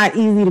 It's not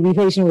easy to be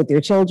patient with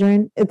your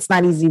children. It's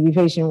not easy to be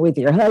patient with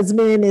your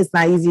husband. It's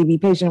not easy to be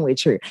patient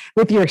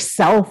with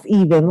yourself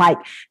even. Like,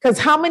 because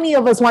how many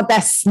of us want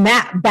that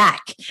snap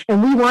back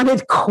and we want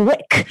it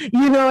quick?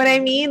 You know what I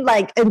mean?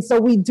 Like, and so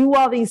we do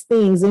all these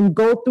things and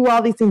go through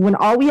all these things when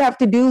all we have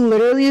to do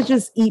literally is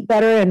just eat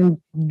better and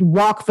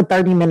walk for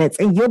 30 minutes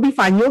and you'll be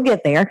fine. You'll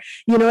get there.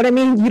 You know what I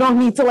mean? You don't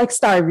need to like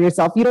starve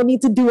yourself. You don't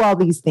need to do all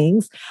these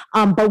things.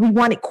 But we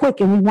want it quick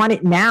and we want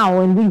it now.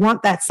 And we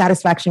want that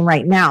satisfaction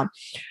right now.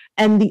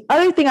 And the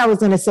other thing I was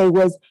going to say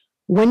was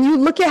when you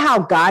look at how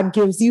God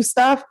gives you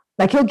stuff,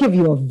 like he'll give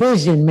you a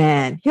vision,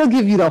 man. He'll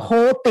give you the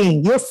whole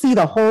thing. You'll see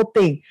the whole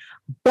thing.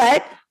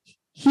 But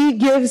he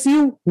gives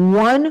you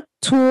one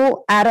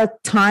tool at a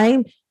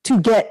time to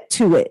get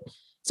to it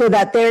so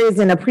that there is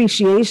an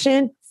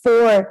appreciation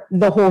for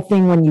the whole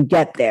thing when you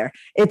get there.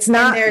 It's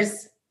not.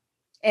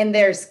 And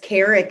there's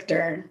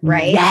character,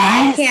 right?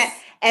 Yes.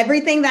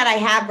 Everything that I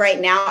have right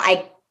now,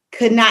 I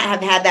could not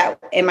have had that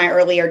in my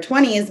earlier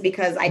 20s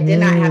because I did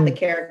not have the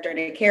character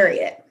to carry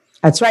it.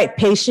 That's right.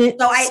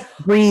 Patience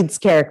breeds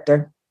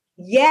character.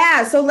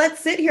 Yeah. So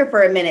let's sit here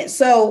for a minute.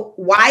 So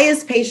why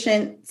is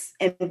patience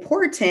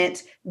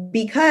important?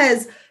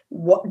 Because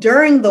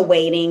during the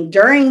waiting,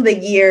 during the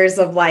years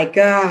of like,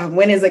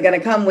 when is it going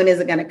to come? When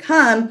is it going to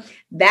come?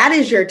 That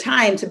is your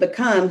time to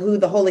become who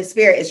the Holy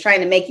Spirit is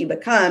trying to make you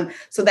become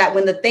so that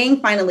when the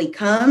thing finally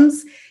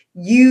comes,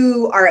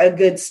 you are a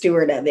good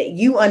steward of it.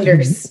 You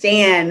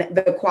understand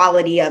the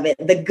quality of it,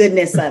 the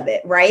goodness of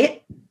it,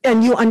 right?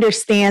 And you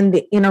understand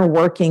the inner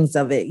workings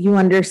of it. You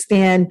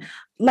understand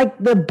like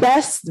the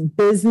best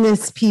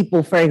business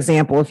people, for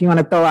example, if you want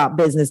to throw out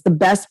business, the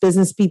best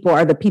business people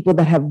are the people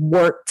that have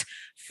worked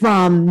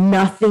from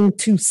nothing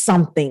to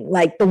something,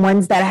 like the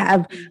ones that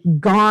have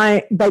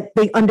gone, that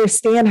they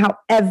understand how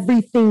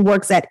everything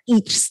works at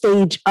each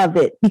stage of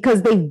it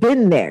because they've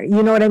been there.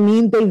 You know what I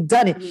mean? They've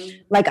done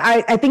it. Like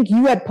I think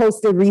you had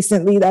posted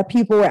recently that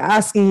people were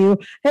asking you,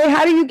 hey,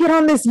 how do you get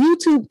on this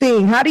YouTube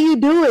thing? How do you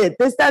do it?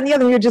 This, that, and the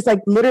other. And you're just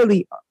like,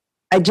 literally,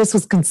 I just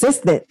was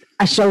consistent.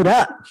 I showed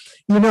up.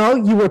 You know,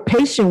 you were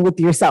patient with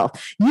yourself.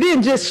 You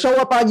didn't just show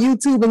up on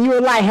YouTube and you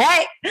were like,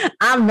 hey,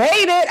 I made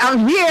it.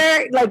 I'm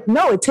here. Like,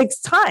 no, it takes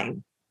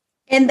time.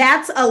 And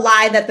that's a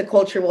lie that the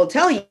culture will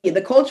tell you.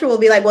 The culture will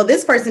be like, well,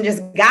 this person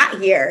just got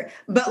here.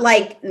 But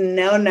like,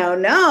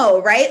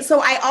 no, right?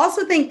 So I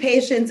also think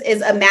patience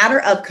is a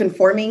matter of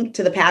conforming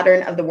to the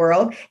pattern of the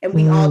world. And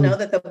we all know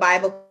that the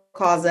Bible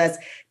calls us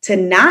to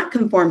not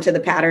conform to the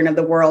pattern of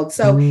the world.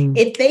 So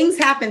if things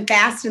happen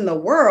fast in the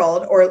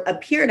world or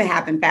appear to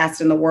happen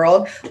fast in the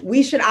world,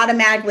 we should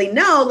automatically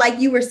know, like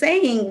you were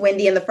saying,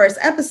 Wendy, in the first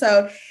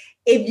episode,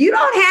 if you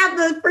don't have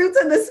the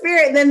fruits of the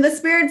Spirit, then the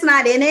Spirit's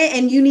not in it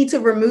and you need to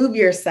remove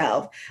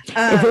yourself.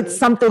 If it's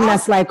something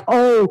that's like,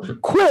 oh,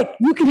 quick,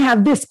 you can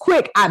have this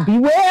quick.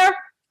 Beware.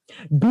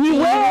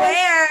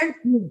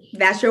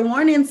 That's your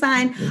warning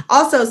sign.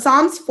 Also,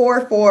 Psalms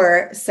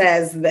 4:4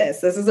 says this.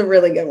 This is a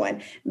really good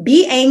one.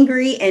 Be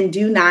angry and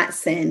do not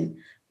sin.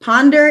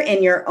 Ponder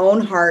in your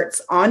own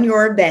hearts on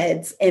your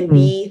beds and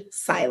be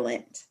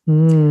silent.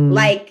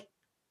 Like,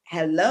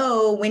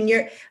 hello,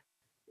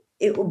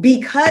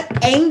 because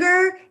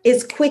anger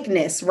is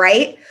quickness,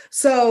 right?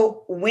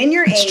 So when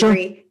you're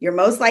angry, you're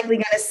most likely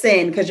going to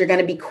sin because you're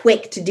going to be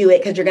quick to do it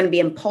because you're going to be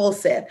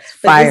impulsive.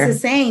 But this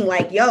is saying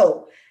like,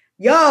 yo,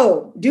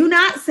 do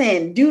not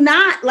sin. Do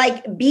not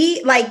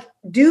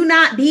do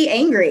not be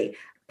angry.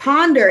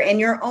 Ponder in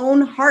your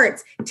own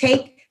hearts.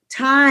 Take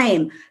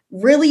time.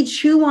 Really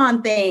chew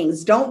on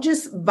things. Don't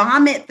just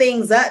vomit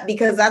things up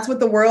because that's what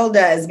the world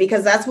does,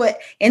 because that's what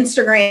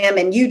Instagram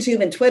and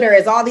YouTube and Twitter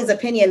is, all these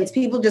opinions,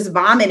 people just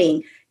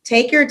vomiting.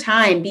 Take your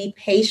time. Be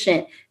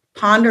patient.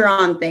 Ponder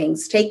on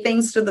things. Take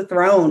things to the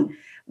throne.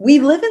 We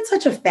live in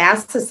such a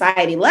fast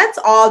society. Let's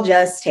all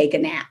just take a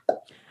nap.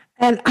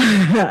 And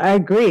I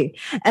agree.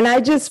 And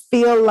I just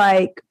feel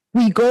like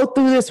we go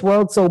through this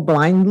world so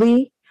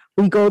blindly.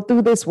 We go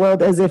through this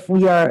world as if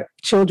we are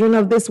children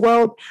of this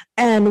world.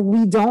 And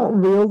we don't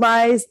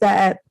realize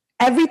that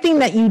everything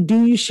that you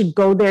do, you should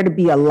go there to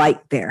be a light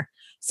there.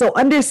 So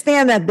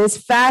understand that this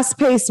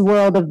fast-paced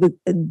world of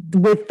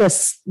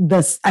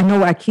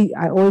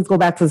I always go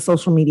back to the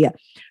social media.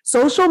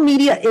 Social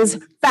media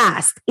is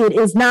fast. It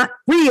is not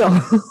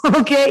real.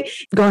 Okay.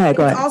 Go ahead.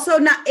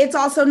 It's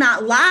also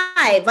not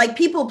live. Like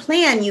people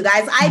plan, you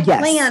guys. I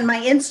plan my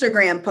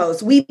Instagram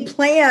posts. We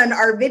plan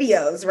our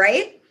videos,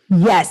 right?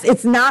 Yes.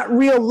 It's not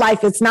real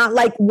life. It's not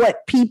like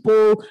what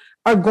people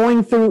are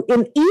going through.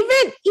 And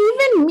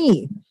even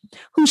me,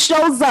 who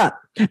shows up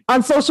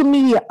on social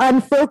media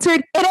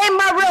unfiltered, it ain't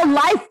my real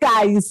life,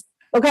 guys.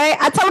 Okay,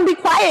 I tell them to be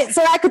quiet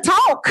so I could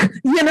talk,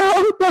 you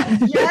know?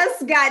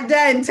 Just got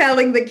done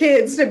telling the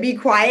kids to be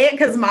quiet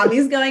because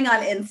mommy's going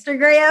on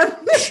Instagram.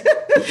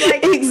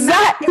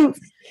 Exactly.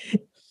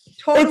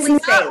 Totally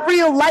it's not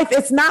real life.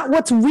 It's not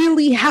what's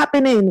really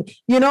happening.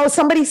 You know,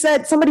 somebody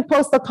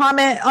posted a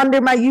comment under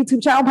my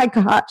YouTube channel. Oh my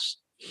gosh,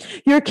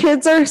 your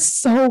kids are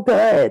so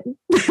good.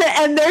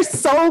 And they're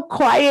so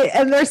quiet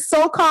and they're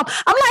so calm.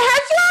 I'm like,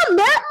 have y'all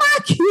met my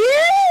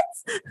kids?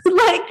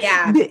 Like,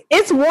 Yeah.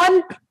 it's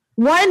one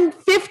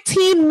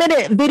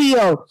 15-minute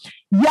video.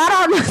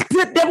 Y'all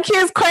don't, them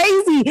kids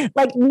crazy.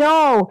 Like,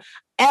 no.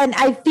 And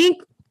I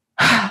think,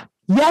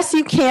 yes,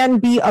 you can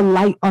be a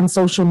light on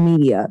social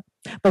media,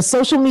 but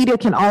social media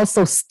can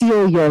also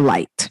steal your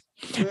light.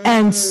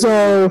 And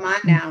so Come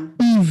on now.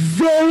 be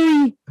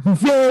very,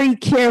 very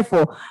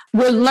careful.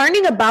 We're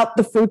learning about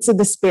the fruits of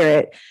the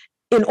Spirit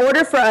in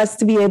order for us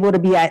to be able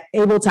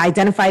to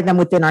identify them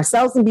within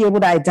ourselves and be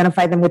able to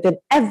identify them within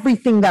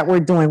everything that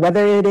we're doing,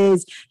 whether it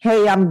is,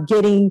 hey, I'm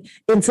getting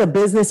into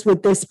business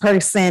with this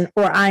person,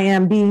 or I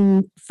am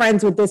being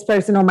friends with this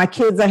person, or my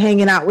kids are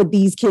hanging out with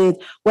these kids,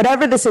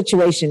 whatever the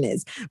situation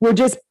is. We're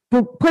just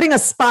putting a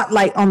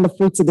spotlight on the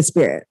fruits of the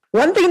Spirit.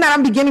 One thing that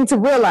I'm beginning to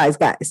realize,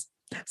 guys,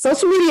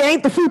 social media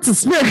ain't the fruits of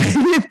spirit.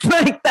 It's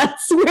like,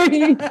 that's where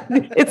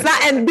it's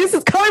not. And this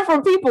is coming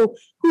from people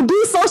who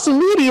do social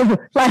media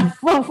like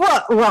for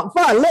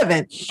a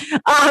living.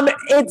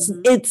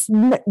 It's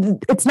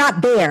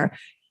not there.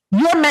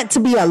 You're meant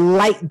to be a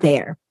light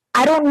there.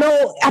 I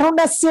don't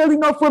necessarily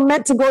know if we're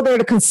meant to go there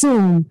to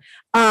consume.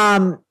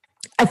 I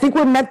think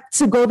we're meant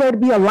to go there to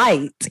be a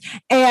light.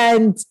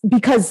 And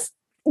because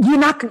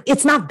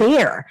it's not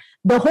there.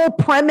 The whole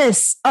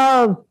premise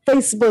of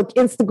Facebook,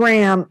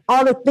 Instagram,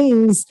 all the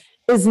things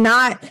is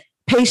not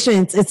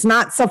patience. It's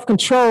not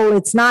self-control.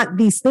 It's not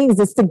these things.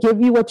 It's to give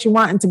you what you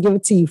want and to give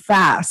it to you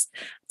fast.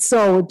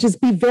 So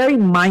just be very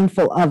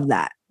mindful of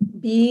that.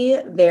 Be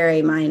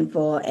very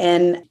mindful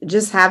and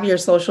just have your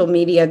social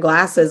media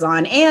glasses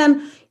on.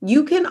 And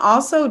you can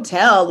also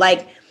tell,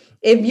 like,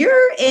 if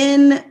you're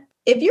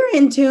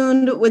in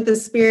tune with the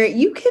Spirit,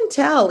 you can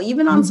tell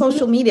even on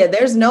social media.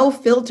 There's no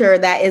filter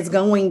that is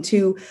going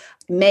to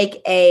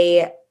make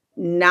a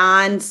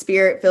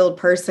non-spirit filled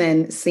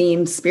person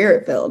seem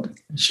spirit filled.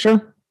 It's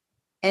true.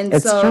 And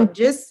It's so true.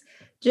 just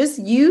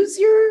use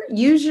your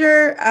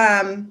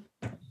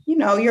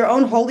your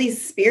own Holy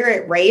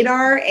Spirit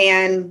radar,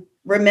 and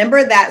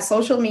remember that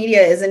social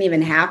media isn't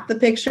even half the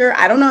picture.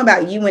 I don't know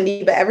about you,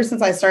 Wendy, but ever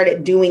since I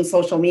started doing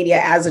social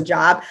media as a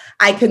job,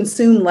 I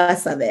consume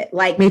less of it.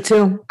 Like, me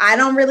too. I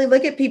don't really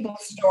look at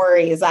people's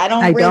stories. And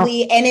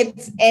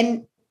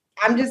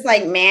I'm just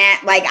like, man,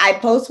 like, I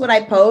post what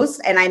I post,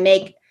 and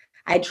I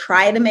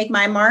try to make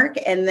my mark,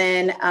 and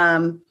then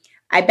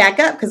I back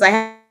up, because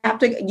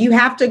you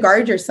have to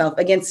guard yourself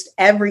against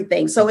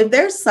everything. So if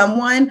there's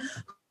someone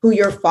who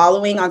you're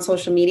following on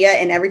social media,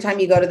 and every time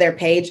you go to their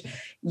page,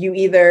 you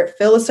either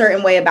feel a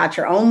certain way about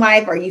your own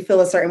life or you feel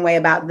a certain way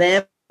about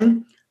them,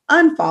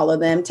 unfollow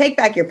them. Take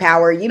back your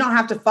power. You don't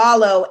have to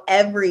follow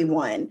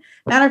everyone.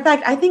 Matter of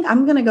fact, I think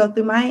I'm going to go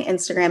through my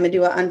Instagram and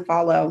do an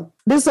unfollow.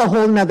 This is a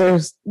whole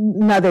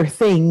nother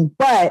thing,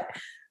 but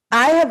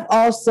I have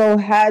also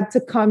had to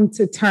come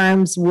to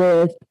terms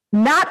with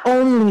not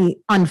only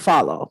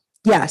unfollow.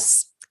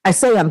 Yes, I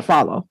say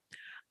unfollow,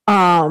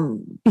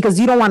 because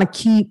you don't want to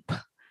keep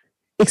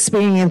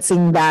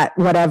experiencing that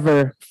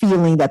whatever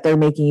feeling that they're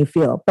making you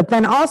feel. But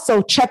then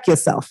also check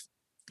yourself.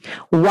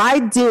 Why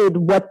did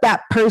what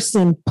that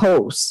person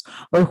posts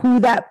or who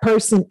that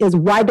person is,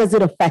 why does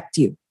it affect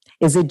you?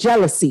 Is it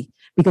jealousy?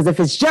 Because if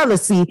it's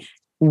jealousy,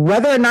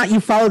 whether or not you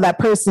follow that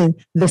person,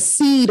 the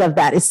seed of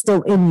that is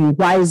still in you.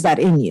 Why is that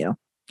in you?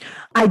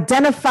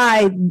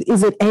 Identify,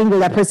 is it anger?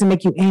 That person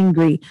make you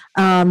angry?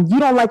 You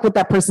don't like what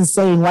that person's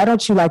saying. Why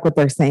don't you like what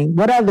they're saying?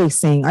 What are they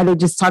saying? Are they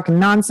just talking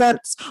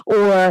nonsense?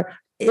 Or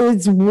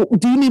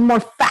do you need more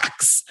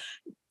facts?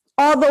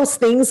 All those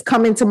things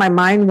come into my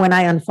mind when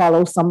I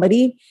unfollow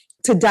somebody,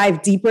 to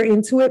dive deeper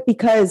into it,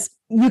 because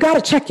you got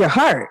to check your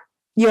heart.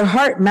 Your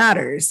heart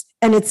matters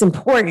and it's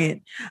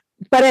important.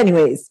 But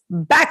anyways,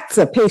 back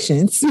to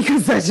patience,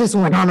 because I just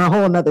went on a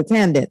whole nother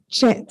tangent.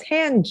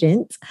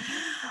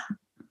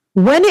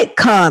 When it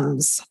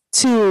comes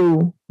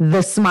to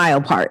the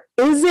smile part,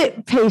 is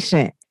it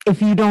patient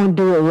if you don't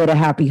do it with a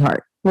happy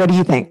heart? What do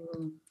you think?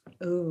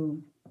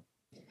 Ooh.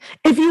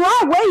 If you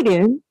are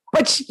waiting,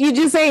 but you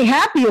just ain't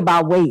happy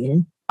about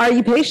waiting, are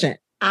you patient?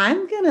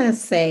 I'm going to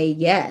say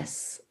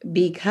yes,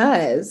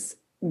 because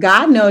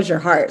God knows your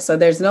heart. So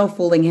there's no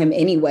fooling him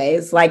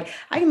anyways. Like,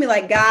 I can be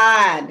like,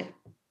 God,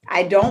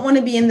 I don't want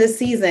to be in this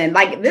season.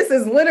 Like, this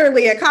is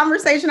literally a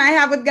conversation I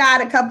had with God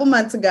a couple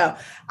months ago.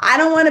 I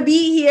don't want to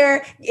be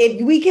here.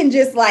 If we can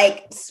just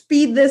like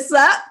speed this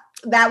up,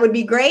 that would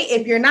be great.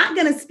 If you're not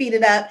going to speed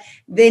it up,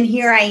 then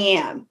here I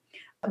am.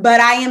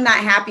 But I am not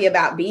happy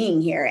about being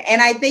here.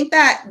 And I think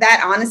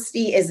that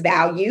honesty is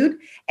valued.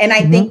 And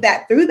I think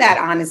that through that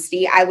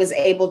honesty, I was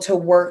able to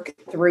work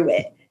through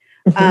it.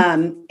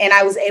 And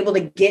I was able to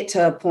get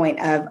to a point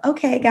of,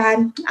 okay,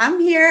 God, I'm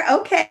here.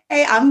 Okay,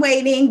 I'm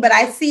waiting, but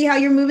I see how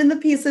you're moving the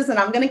pieces and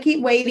I'm going to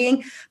keep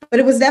waiting.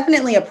 But it was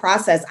definitely a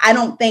process. I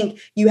don't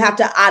think you have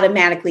to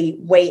automatically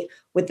wait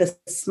with a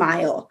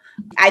smile.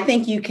 I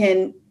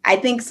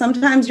think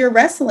sometimes you're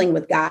wrestling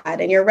with God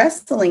and you're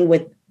wrestling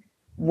with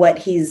what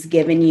he's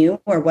given you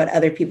or what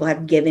other people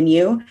have given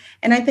you.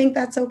 And I think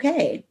that's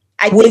okay.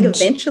 I think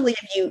eventually,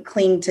 if you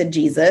cling to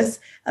Jesus,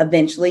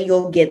 eventually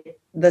you'll get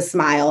the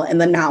smile and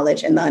the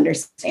knowledge and the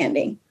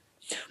understanding.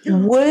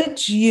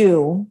 Would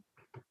you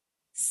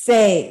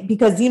say,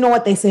 because you know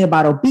what they say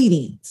about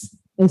obedience.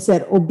 They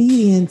said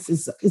obedience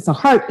is a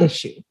heart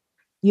issue.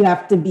 You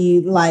have to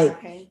be like,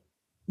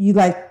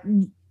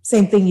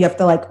 same thing. You have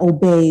to like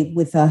obey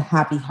with a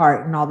happy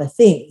heart and all the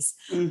things,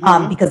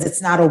 because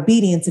it's not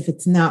obedience if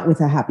it's not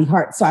with a happy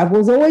heart. So I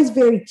was always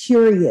very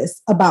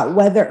curious about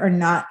whether or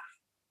not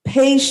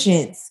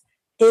patience,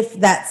 if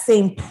it's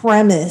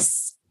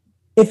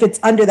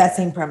under that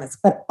same premise.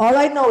 But all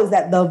I know is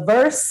that the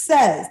verse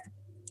says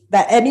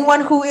that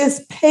anyone who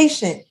is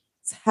patient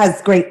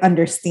has great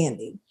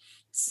understanding.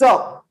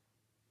 So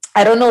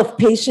I don't know if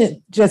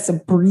patience just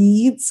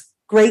breeds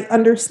great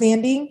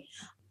understanding.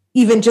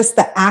 Even just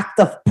the act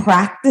of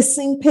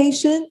practicing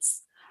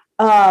patience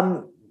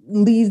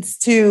leads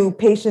to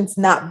patience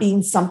not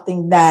being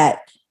something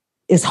that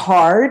is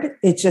hard.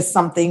 It's just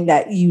something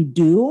that you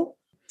do.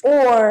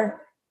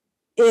 Or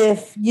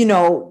if, you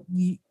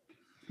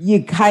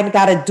kind of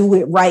got to do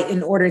it right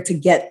in order to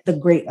get the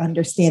great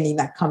understanding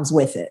that comes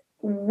with it.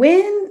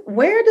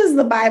 Where does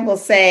the Bible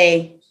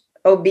say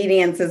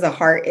obedience is a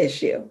heart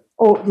issue?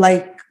 Oh,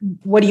 like,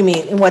 what do you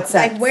mean? In what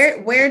sense? Like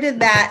where did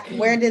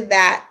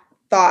that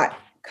thought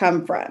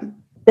come from?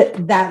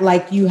 That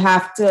like you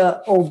have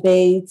to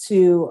obey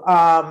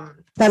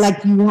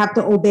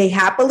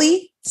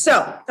happily.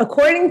 So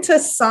according to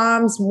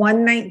Psalms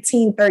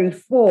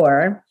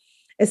 119:34,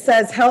 it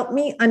says, help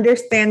me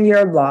understand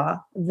your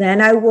law,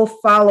 then I will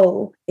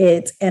follow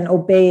it and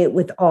obey it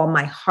with all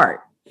my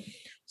heart.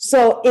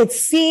 So it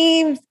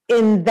seems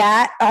in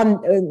that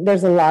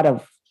there's a lot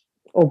of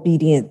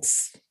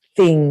obedience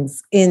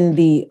things in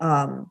the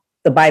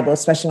Bible,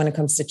 especially when it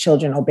comes to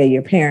children, obey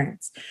your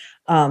parents.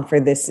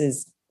 For this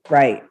is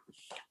right.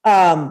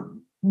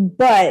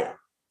 But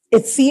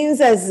it seems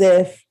as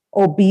if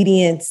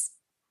obedience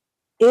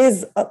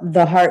is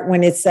the heart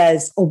when it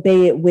says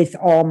obey it with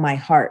all my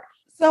heart.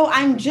 So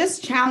I'm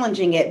just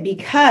challenging it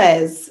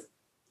because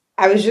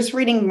I was just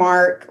reading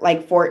Mark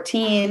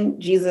 14.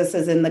 Jesus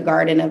is in the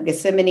Garden of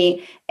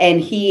Gethsemane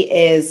and he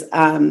is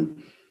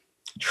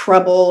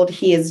troubled.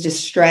 He is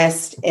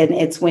distressed. And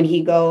it's when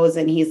he goes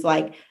and he's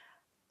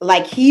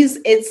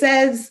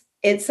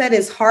it said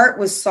his heart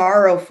was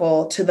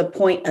sorrowful to the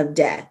point of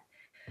death.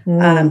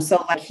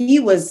 So he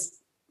was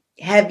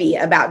heavy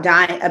about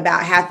dying,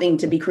 about having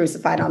to be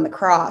crucified on the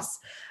cross.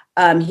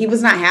 He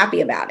was not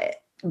happy about it,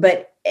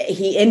 but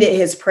he ended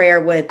his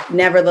prayer with,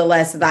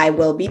 nevertheless, thy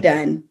will be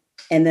done.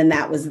 And then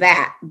that was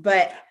that.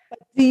 But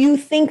do you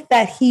think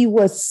that he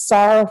was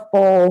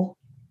sorrowful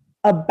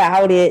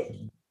about it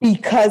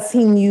because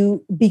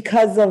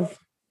of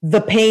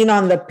the pain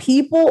on the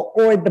people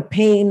or the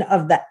pain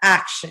of the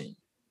action?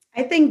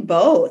 I think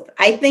both.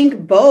 I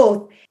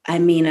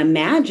mean,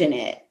 imagine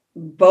it.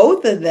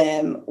 Both of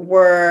them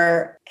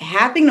were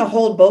having to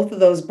hold both of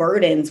those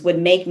burdens would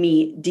make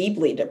me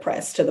deeply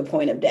depressed to the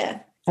point of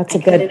death. That's a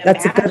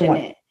good one.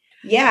 It.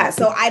 Yeah.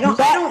 So I don't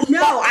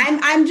know.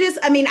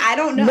 I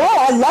don't know. No,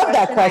 I love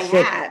that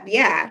question.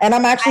 Yeah. And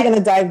I'm actually going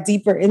to dive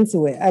deeper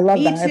into it. I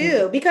love that. Me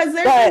too. Because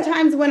there's been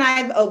times when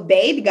I've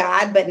obeyed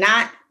God, but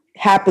not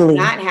happily.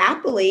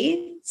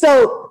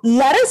 So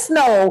let us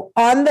know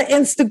on the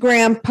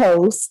Instagram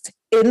post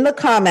in the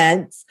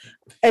comments,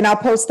 and I'll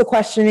post the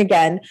question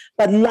again,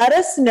 but let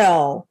us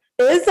know,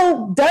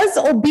 does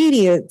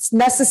obedience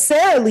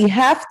necessarily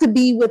have to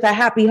be with a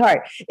happy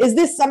heart? Is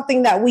this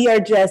something that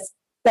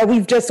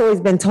we've just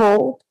always been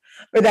told,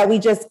 or that we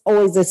just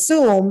always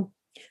assume?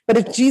 But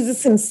if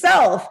Jesus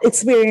himself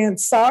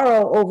experienced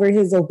sorrow over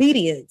his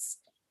obedience,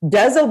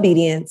 does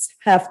obedience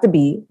have to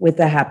be with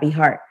a happy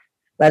heart?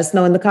 Let us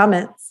know in the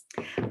comments.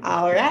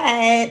 All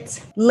right.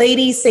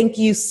 Ladies, thank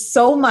you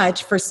so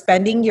much for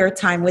spending your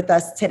time with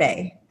us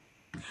today.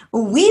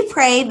 We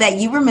pray that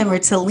you remember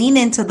to lean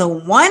into the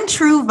one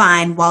true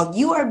vine while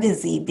you are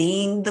busy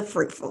being the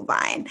fruitful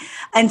vine.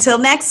 Until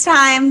next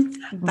time,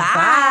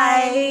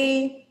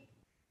 bye.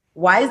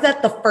 Why is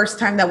that the first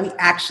time that we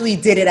actually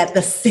did it at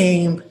the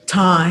same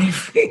time?